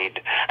film's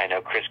made. I know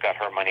Chris got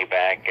her money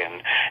back,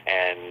 and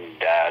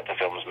the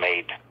film's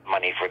made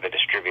money for the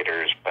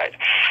distributors. But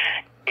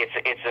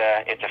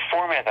it's a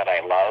format that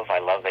I love. I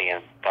love the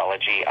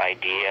anthology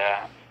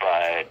idea,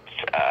 but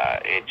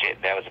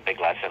that was a big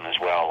lesson as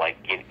well. Like,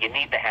 you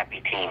need the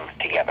happy team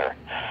together.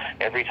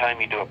 Every time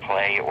you do a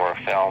play or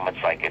a film,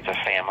 it's like it's a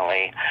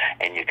family,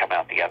 and you come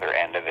out the other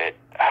end of it,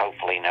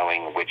 hopefully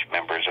knowing which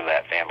members of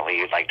that family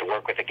you'd like to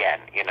work with again,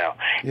 you know.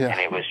 Yeah. And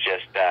it was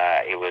just,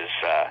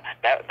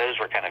 those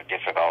were kind of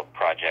difficult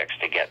projects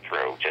to get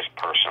through, just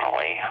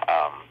personally.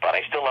 But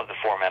I still love the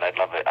format. I'd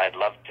love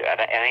to,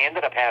 and I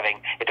ended up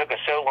having, it took us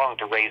so long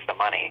to raise the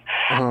money.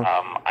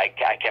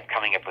 I kept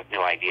coming up with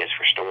new ideas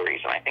for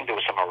stories, and I think there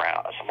was somewhere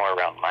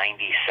around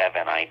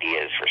 97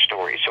 ideas for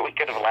stories, so we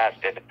could have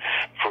lasted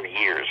for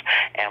years.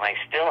 And I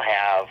still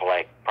have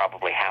like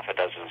probably half a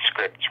dozen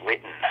scripts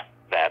written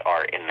that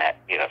are in that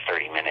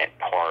 30-minute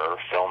horror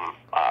film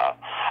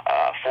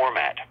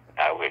format,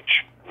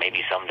 which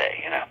maybe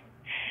someday,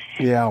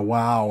 Yeah,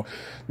 wow.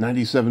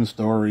 97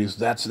 stories.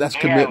 That's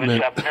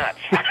commitment. Yeah, it was nuts.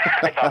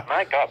 I thought,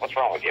 my God, what's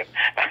wrong with you?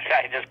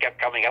 I just kept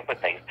coming up with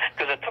things.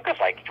 Because it took us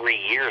like 3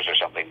 years or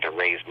something to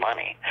raise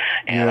money.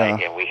 And,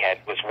 yeah. we had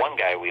was one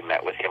guy, we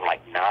met with him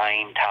like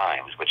 9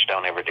 times, which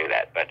don't ever do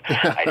that, but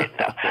I didn't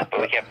know.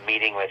 But we kept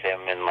meeting with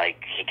him, and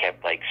like he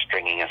kept like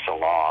stringing us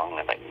along,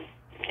 and like,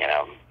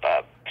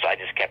 so I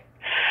just kept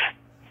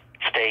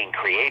staying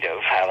creative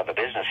out of the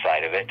business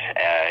side of it.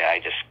 I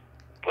just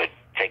would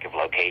think of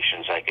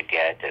locations I could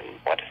get, and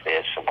what if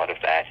this, and what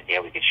if that, and yeah,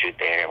 we could shoot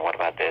there, and what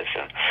about this,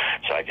 and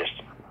so I just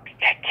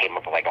came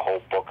up with like a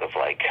whole book of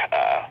like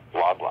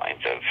log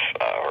lines of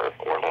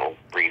or little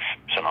brief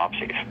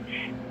synopses.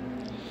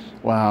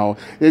 Wow.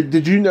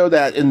 Did you know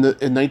that in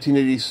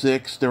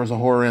 1986 there was a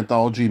horror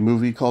anthology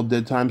movie called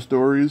Deadtime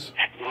Stories?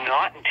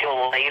 Not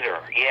until later.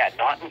 Yeah,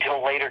 not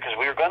until later, because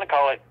we were going to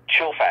call it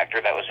Chill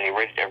Factor. That was the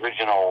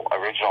original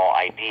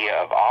idea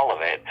of all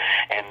of it.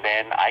 And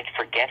then I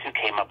forget who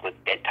came up with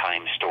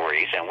Deadtime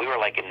Stories, and we were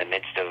like in the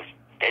midst of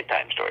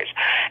Deadtime Stories.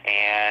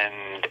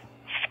 And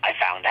I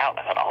found out,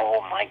 I thought,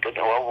 oh my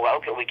goodness, well,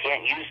 okay, we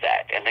can't use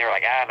that. And they were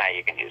like, no,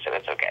 you can use it,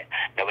 it's okay.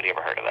 Nobody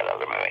ever heard of that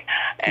other movie.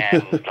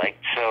 And like,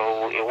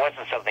 so it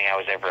wasn't something I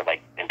was ever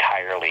like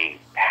entirely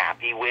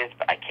happy with.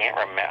 I can't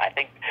remember. I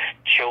think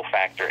Chill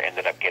Factor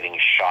ended up getting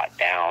shot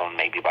down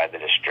maybe by the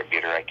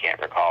distributor. I can't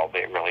recall, but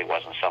it really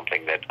wasn't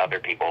something that other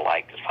people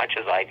liked as much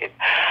as I did.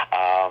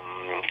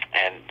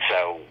 And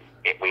so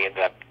we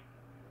ended up,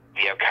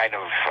 kind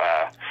of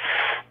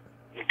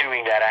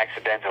doing that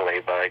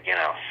accidentally, but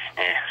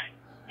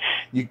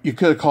You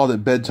could have called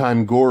it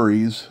Bedtime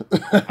Gories.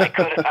 I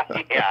could have,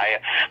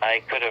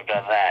 I could have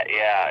done that.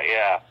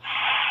 Yeah.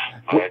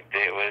 But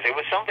it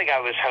was something I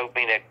was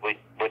hoping that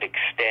would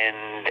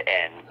extend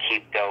and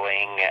keep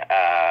going.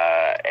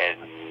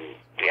 And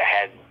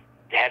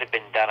had it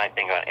been done, I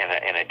think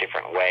in a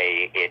different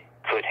way, it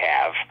could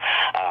have.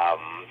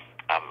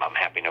 I'm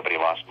happy nobody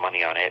lost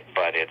money on it,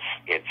 but it's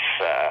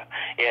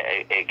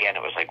again,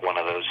 it was like one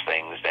of those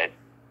things that,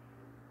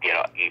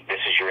 this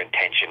is your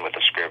intention with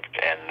the script,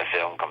 and the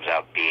film comes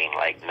out being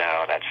like,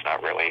 no, that's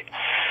not really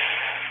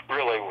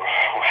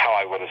how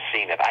I would have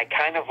seen it. I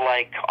kind of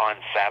like on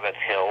Sabbath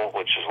Hill,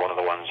 which is one of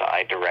the ones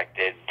I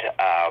directed.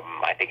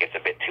 I think it's a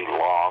bit too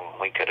long.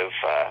 We could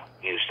have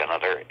used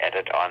another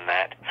edit on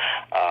that.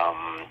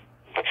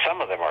 But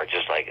some of them are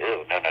just like,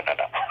 ooh, no.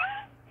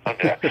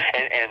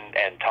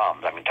 and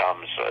Tom's. I mean,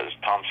 Tom's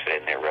fit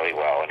in there really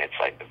well, and it's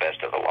like the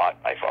best of the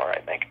lot by far,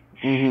 I think.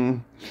 Mm-hmm.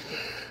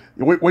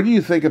 What do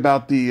you think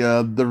about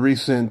the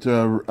recent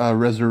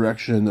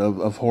resurrection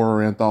of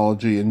horror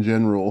anthology in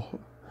general?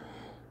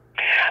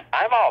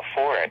 I'm all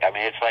for it. I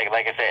mean, it's like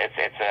I said,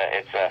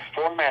 it's a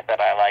format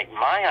that I like.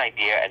 My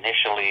idea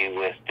initially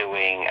with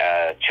doing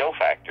Chill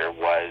Factor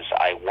was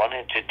I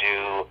wanted to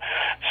do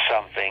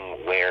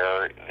something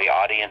where the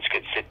audience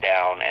could sit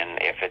down, and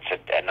if it's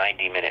a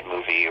 90-minute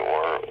movie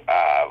or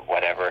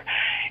whatever,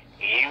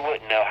 you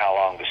wouldn't know how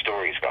long the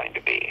story is going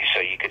to be.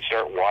 So you could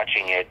start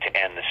watching it,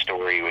 and the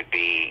story would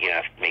be,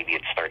 maybe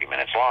it's 30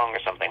 minutes long or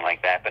something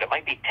like that, but it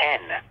might be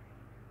 10.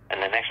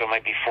 And the next one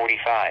might be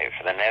 45,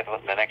 and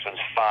the next one's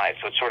 5.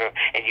 So it's sort of,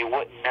 and you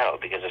wouldn't know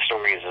because the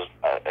story is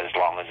as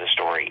long as the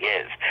story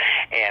is.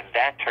 And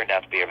that turned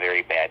out to be a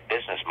very bad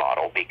business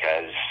model,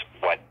 because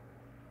what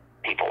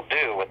people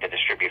do, what the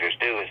distributors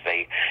do, is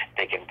they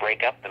can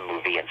break up the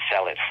movie and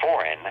sell it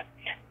foreign.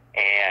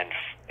 And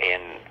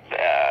in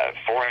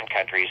foreign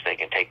countries, they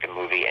can take the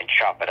movie and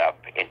chop it up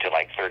into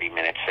like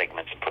 30-minute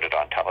segments and put it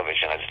on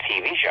television as a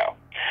TV show.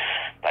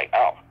 Like,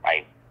 oh,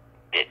 I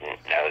didn't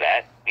know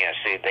that.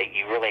 So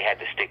you really had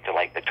to stick to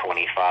like the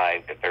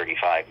 25 to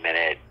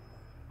 35-minute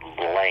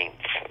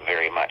length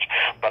very much.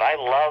 But I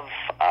love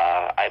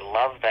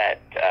that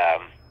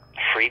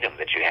freedom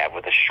that you have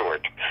with a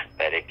short,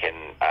 that it can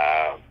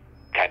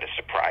kind of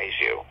surprise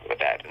you with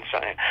that. And so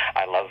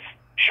I love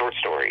short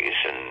stories,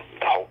 and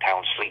The Whole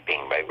Town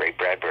Sleeping by Ray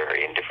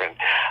Bradbury, and different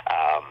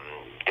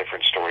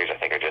stories I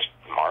think are just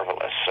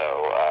marvelous.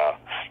 So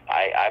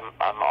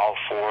I'm all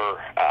for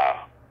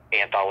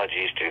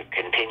anthologies to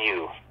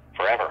continue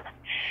forever.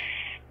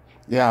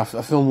 Yeah, a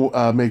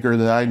filmmaker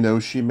that I know,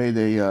 she made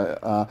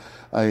a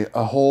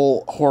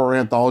whole horror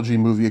anthology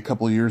movie a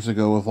couple of years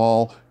ago of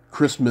all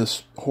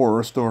Christmas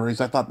horror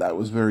stories. I thought that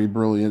was very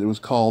brilliant. It was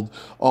called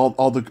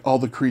All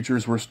the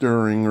Creatures Were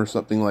Stirring or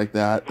something like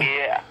that.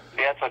 Yeah,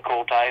 that's a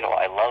cool title.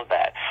 I love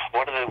that.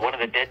 One of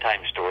the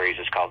Deadtime stories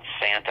is called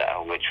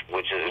Santa, which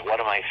is one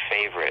of my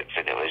favorites,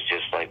 and it was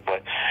just like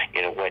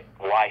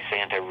why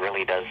Santa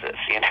really does this,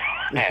 and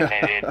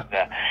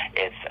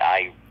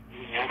I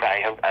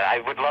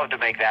would love to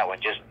make that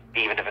one, just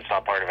even if it's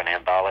not part of an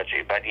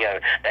anthology. But yeah,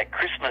 that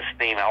Christmas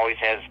theme always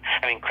has.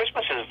 I mean,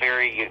 Christmas is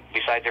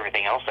besides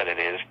everything else that it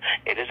is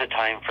a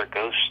time for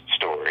ghost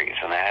stories,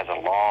 and that has a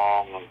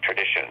long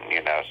tradition.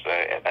 So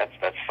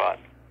that's fun.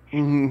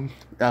 Mm-hmm.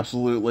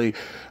 Absolutely.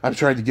 I've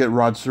tried to get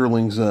Rod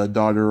Serling's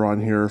daughter on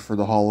here for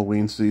the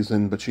Halloween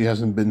season, but she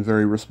hasn't been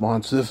very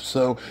responsive,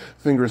 so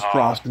fingers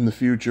crossed in the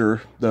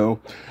future, though.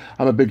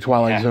 I'm a big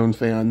Twilight Zone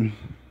fan.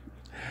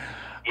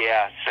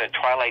 Yeah, so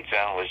Twilight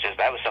Zone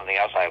that was something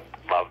else I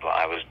loved when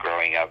I was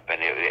growing up,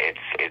 and it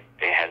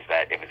has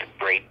that, it was a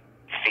great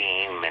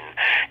theme, and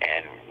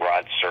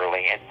Rod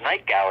Serling, and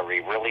Night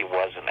Gallery really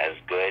wasn't as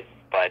good,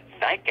 but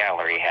Night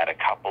Gallery had a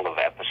couple of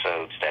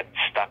episodes that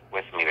stuck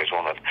with me. There's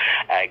one with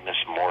Agnes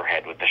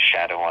Moorehead with the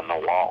shadow on the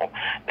wall.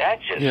 That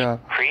just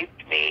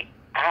creeped me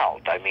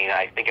out. I mean,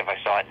 I think if I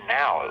saw it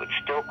now, it would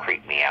still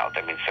creep me out.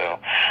 I mean, so,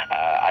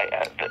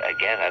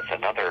 again, that's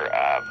another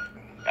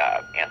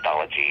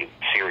anthology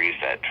series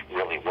that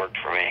really worked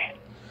for me.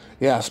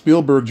 Yeah,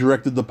 Spielberg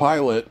directed the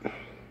pilot.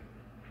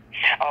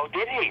 Oh,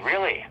 did he?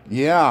 Really?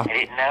 Yeah. I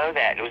didn't know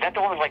that. Was that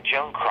the one with, like,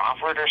 Joan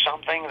Crawford or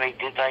something? They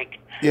did, like...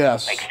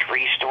 Yes. Like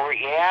 3 stories?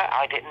 Yeah,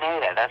 I didn't know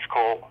that. That's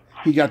cool.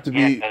 He got to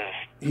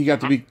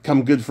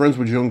become good friends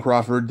with Joan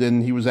Crawford,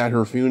 and he was at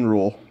her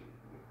funeral,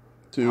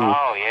 too.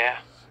 Oh, yeah.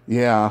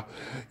 Yeah.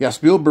 Yeah,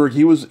 Spielberg,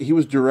 he was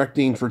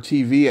directing for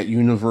TV at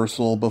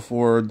Universal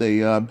before they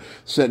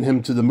sent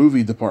him to the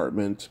movie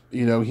department.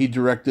 He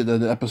directed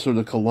an episode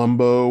of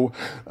Columbo.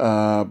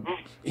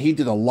 He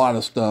did a lot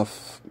of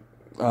stuff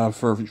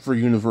for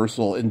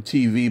Universal in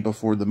TV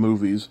before the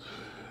movies.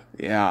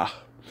 Yeah.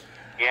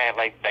 Yeah,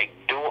 like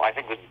Duel. I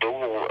think the Duel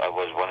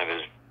was one of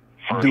his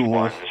first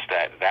ones.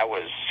 That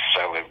was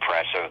so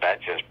impressive.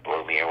 That just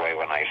blew me away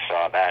when I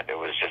saw that. It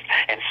was just,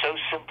 and so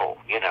simple,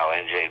 and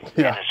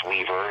Dennis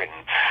Weaver, and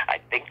I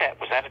think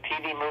was that a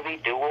TV movie,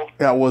 Duel?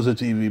 That was a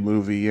TV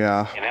movie,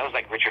 yeah. And that was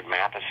like Richard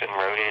Matheson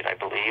wrote it, I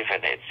believe,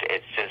 and it's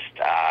just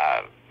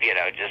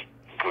just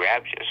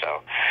grabs you.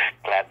 So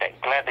glad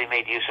they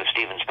made use of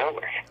Steven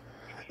Spielberg.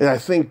 And I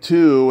think,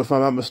 too, if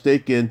I'm not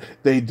mistaken,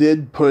 they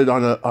did put it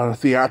on a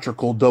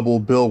theatrical double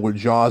bill with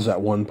Jaws at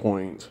one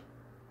point.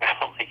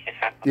 Oh,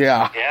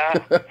 yeah. Yeah.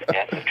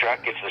 It's the truck,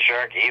 it's the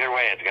shark. Either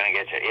way, it's going to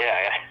get you.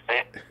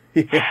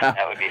 Yeah.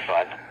 That would be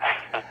fun.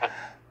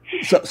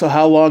 So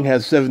how long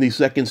has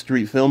 72nd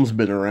Street Films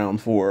been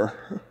around for?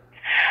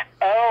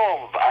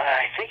 Oh,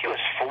 I think it was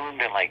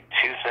formed in like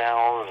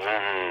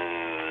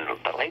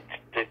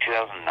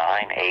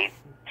 2009, 8,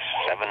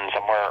 7,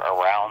 somewhere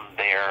around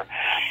there,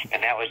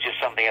 and that was just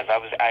something as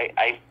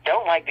I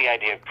don't like the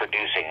idea of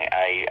producing.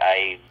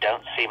 I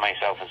don't see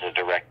myself as a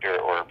director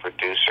or a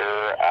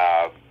producer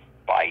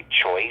by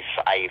choice.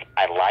 I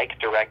like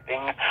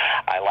directing.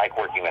 I like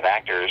working with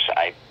actors.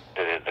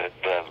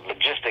 The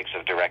logistics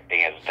of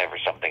directing is never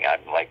something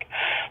I'm like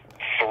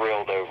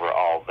thrilled over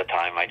all the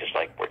time. I just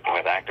like working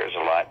with actors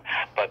a lot.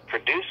 But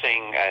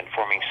producing and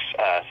forming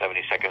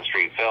 72nd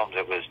Street Films,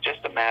 it was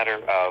just a matter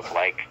of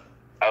like,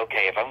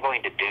 okay, if I'm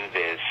going to do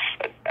this,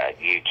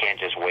 you can't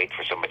just wait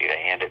for somebody to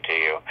hand it to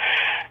you.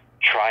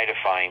 Try to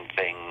find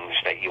things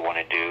that you want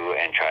to do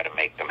and try to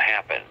make them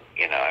happen.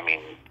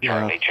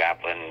 Charlie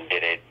Chaplin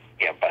did it.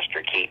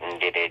 Buster Keaton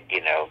did it.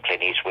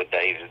 Clint Eastwood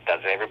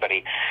does it.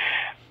 Everybody.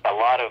 A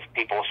lot of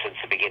people since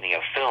the beginning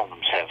of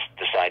films have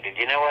decided,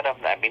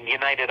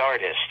 United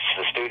Artists,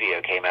 the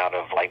studio came out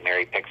of like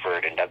Mary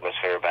Pickford and Douglas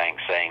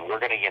Fairbanks saying, we're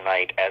going to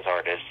unite as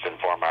artists and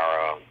form our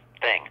own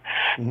thing.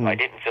 Mm-hmm. I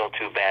didn't feel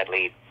too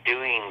badly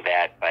doing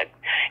that, but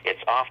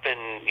it's often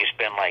you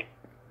spend like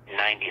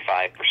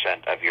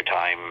 95% of your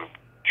time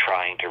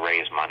trying to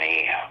raise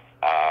money,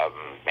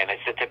 and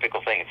it's a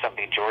typical thing. It's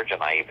something George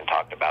and I even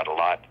talked about a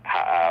lot,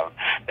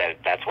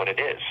 that's what it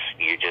is.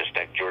 You just,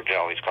 George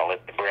always call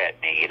it the bread.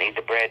 You need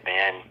the bread,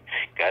 man.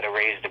 Got to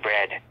raise the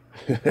bread.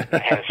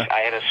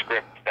 I had a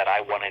script that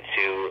I wanted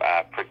to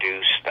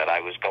produce that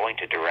I was going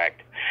to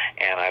direct,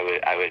 and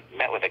I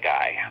met with a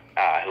guy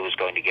who was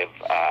going to give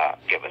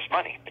us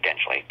money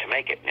potentially to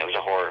make it. And it was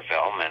a horror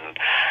film, and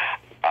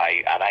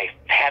I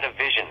had a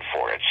vision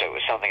for it, so it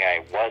was something I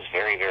was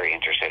very, very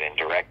interested in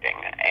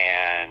directing.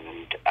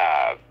 And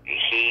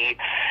he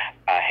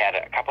had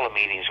a couple of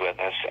meetings with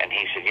us, and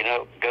he said,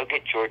 go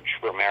get George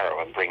Romero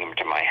and bring him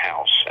to my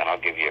house, and I'll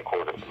give you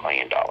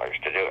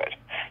 $250,000 to do it.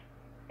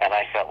 And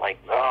I felt like,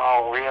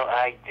 oh, real?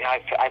 I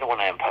don't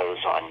want to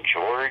impose on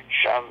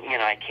George.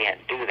 I can't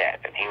do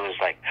that. And he was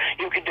like,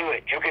 you can do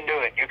it. You can do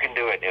it. You can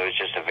do it. It was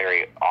just a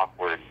very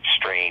awkward,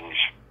 strange.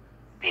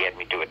 He had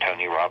me do a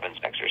Tony Robbins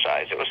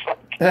exercise. It was like,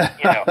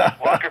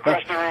 walk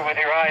across the room with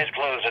your eyes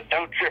closed and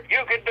don't trip.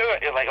 You can do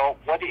it. It's like, oh,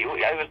 what do you?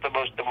 It was the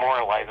most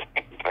demoralizing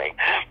thing.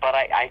 But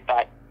I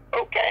thought,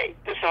 okay.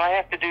 So I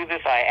have to do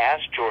this. I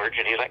asked George,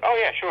 and he's like, oh,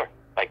 yeah, sure.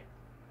 Like,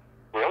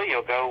 really?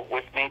 You'll go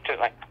with me to,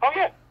 like, oh,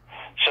 yeah.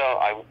 So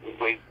I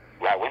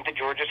went to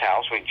George's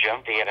house. We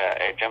jumped.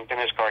 I jumped in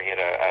his car. He had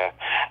a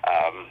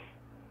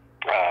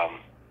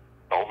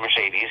old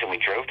Mercedes, and we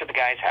drove to the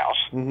guy's house.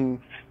 Mm-hmm.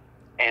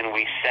 And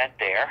we sat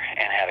there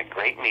and had a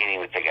great meeting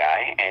with the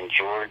guy. And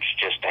George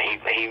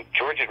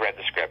George had read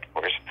the script, of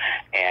course,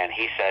 and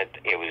he said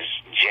it was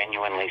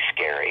genuinely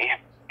scary.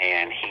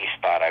 And he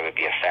thought I would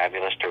be a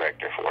fabulous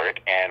director for it.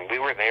 And we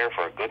were there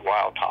for a good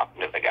while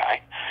talking to the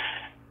guy.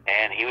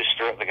 And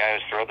the guy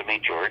was thrilled to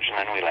meet George. And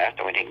then we left,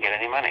 and we didn't get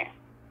any money.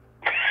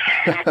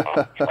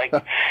 Like,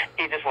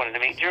 he just wanted to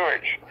meet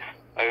George.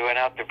 We went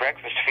out to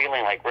breakfast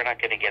feeling like we're not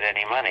going to get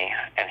any money.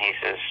 And he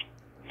says,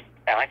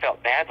 and I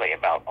felt badly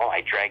about,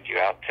 I dragged you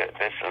out to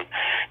this. And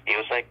he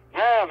was like,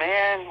 no,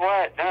 man,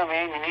 what? No,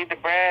 man, you need the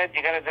bread.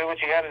 You got to do what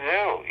you got to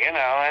do. You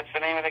know, that's the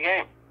name of the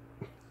game.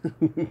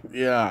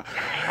 Yeah.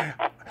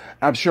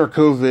 I'm sure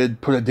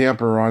COVID put a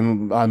damper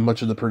on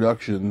much of the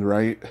production,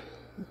 right?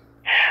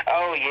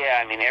 Oh,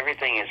 yeah. I mean,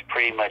 everything is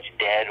pretty much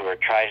dead, or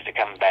it tries to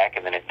come back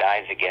and then it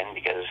dies again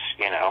because,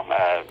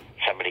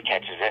 somebody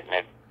catches it and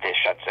it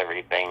shuts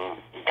everything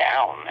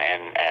down,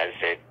 and as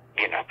it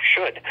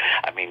should.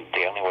 I mean,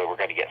 the only way we're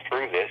going to get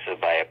through this is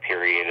by a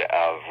period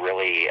of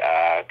really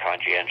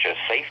conscientious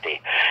safety,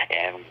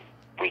 and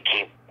we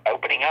keep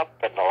opening up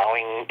and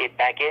allowing it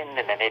back in,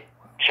 and then it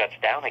shuts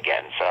down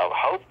again. So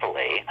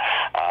hopefully,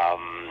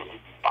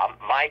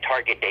 my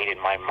target date in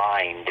my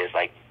mind is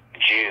like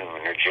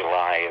June or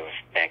July of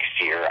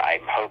next year.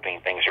 I'm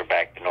hoping things are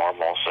back to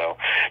normal. So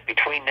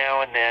between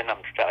now and then,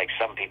 I'm like,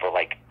 some people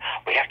like,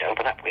 we have to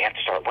open up. We have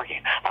to start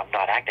working. I'm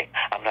not acting.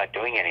 I'm not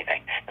doing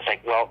anything. It's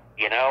like, well,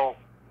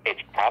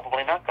 it's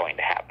probably not going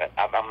to happen.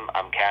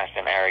 I'm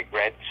casting Eric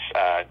Red's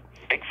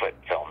Bigfoot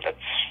film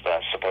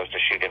that's supposed to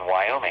shoot in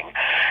Wyoming,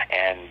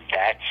 and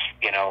that's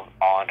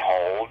on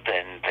hold,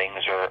 and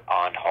things are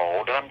on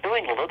hold, and I'm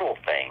doing little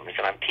things,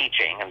 and I'm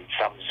teaching, and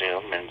some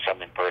Zoom and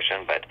some in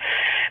person, but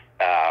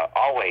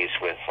always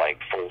with like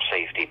full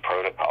safety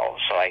protocols.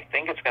 So I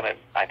think it's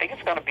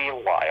gonna be a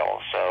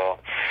while. So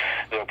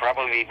there'll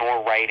probably be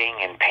more writing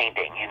and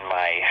painting in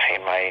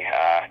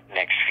my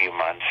next few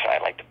months. I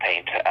like to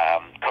paint,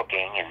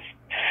 cooking,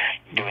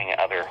 and doing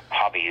other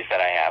hobbies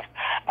that I have.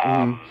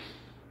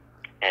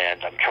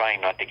 And I'm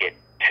trying not to get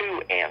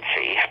too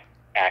antsy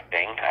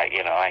acting.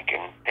 I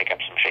can pick up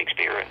some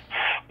Shakespeare and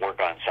work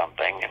on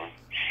something,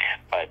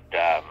 but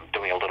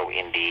doing a little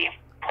indie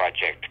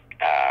project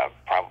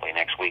probably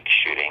next week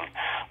shooting,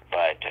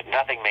 but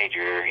nothing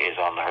major is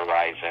on the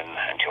horizon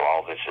until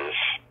all this is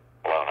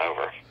blown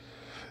over.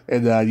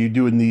 And you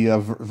doing the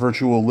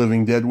virtual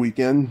Living Dead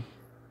weekend?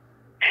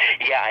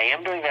 Yeah, I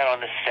am doing that on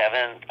the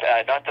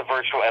 7th. Not the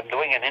virtual. I'm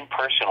doing an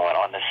in-person one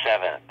on the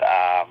 7th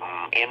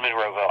in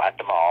Monroeville at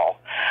the mall.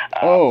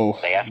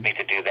 They asked me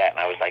to do that, and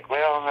I was like,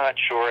 well, I'm not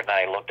sure. And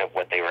I looked up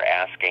what they were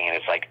asking, and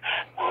it's like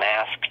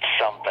masked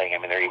something. I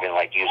mean, they're even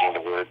like using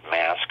the word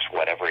masks,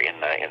 whatever, in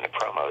the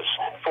promos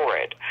for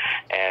it.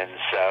 And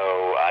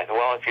so I thought,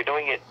 well, if you're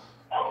doing it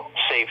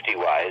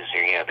safety-wise,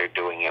 they're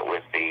doing it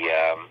with the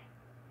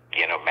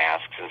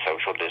masks and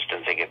social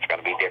distancing. It's going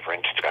to be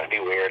different. It's going to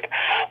be weird,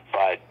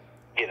 but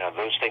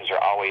those things are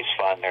always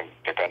fun.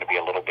 They're going to be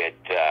a little bit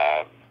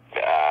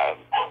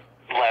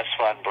less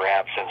fun,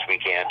 perhaps, since we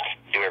can't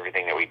do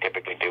everything that we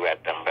typically do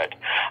at them. But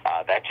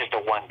that's just a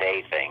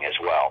one-day thing as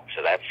well.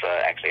 So that's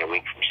actually a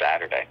week from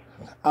Saturday.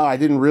 Oh, I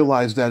didn't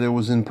realize that it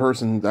was in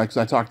person. I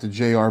talked to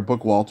J.R.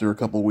 Bookwalter a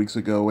couple of weeks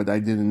ago, and I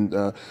didn't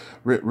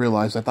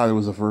realize. I thought it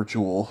was a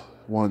virtual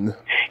one.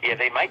 Yeah,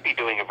 they might be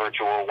doing a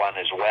virtual one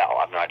as well.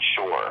 I'm not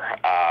sure.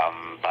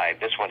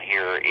 This one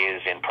here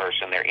is in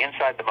person. They're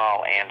inside the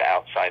mall and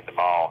outside the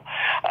mall.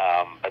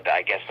 But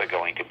I guess they're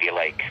going to be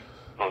like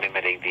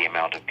limiting the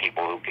amount of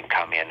people who can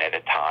come in at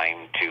a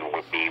time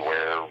to be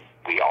where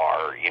we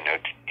are,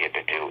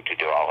 to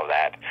do all of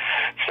that.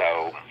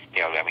 So,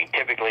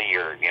 typically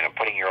you're,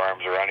 putting your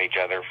arms around each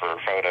other for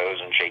photos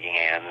and shaking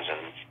hands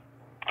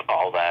and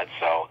all that.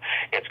 So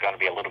it's going to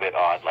be a little bit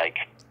odd, like,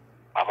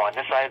 I'm on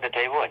this side of the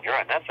table and you're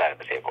on that side of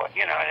the table, and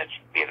it's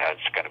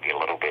it's going to be a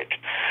little bit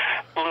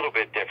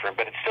different,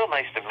 but it's still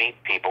nice to meet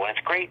people, and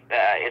it's great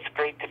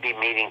to be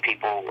meeting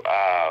people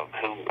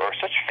who are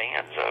such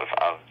fans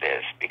of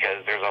this,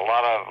 because there's a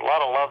lot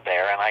of love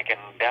there, and I can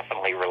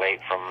definitely relate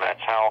from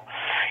that's how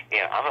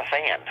I'm a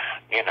fan.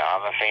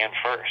 I'm a fan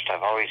first.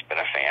 I've always been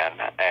a fan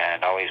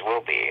and always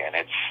will be, and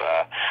it's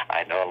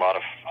I know a lot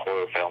of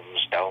horror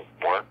films don't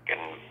work,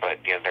 but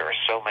there are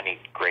so many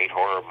great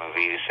horror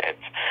movies.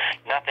 It's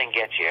nothing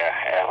gets you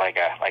like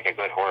a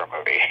good horror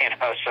movie,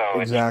 So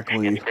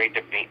exactly. It's great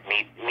to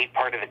meet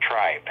part of the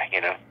tribe,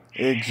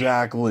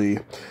 Exactly.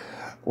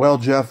 Well,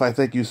 Jeff, I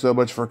thank you so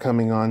much for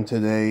coming on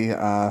today.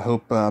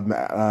 Hope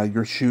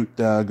your shoot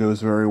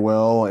goes very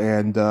well,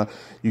 and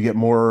you get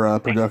more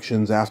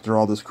productions after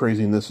all this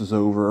craziness is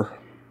over.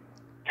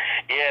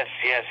 Yes,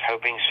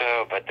 hoping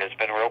so. But it's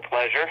been a real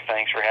pleasure.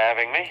 Thanks for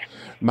having me.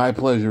 My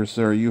pleasure,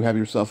 sir. You have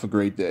yourself a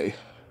great day.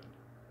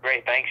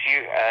 Great, thanks.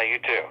 You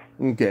too.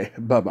 Okay,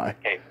 bye-bye.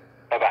 Okay.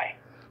 Bye-bye.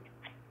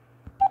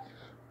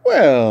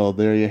 Well,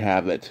 there you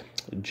have it.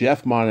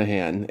 Jeff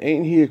Monahan.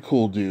 Ain't he a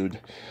cool dude?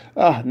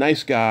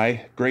 Nice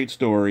guy, great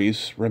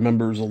stories,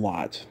 remembers a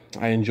lot.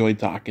 I enjoyed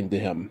talking to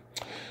him.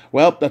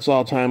 Well, that's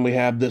all time we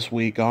have this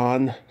week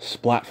on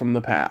Splat from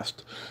the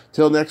Past.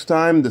 Till next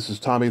time, this is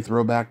Tommy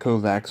Throwback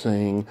Kovac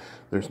saying,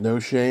 there's no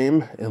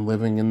shame in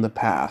living in the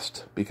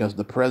past, because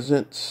the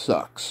present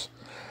sucks.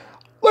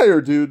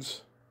 Later,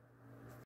 dudes.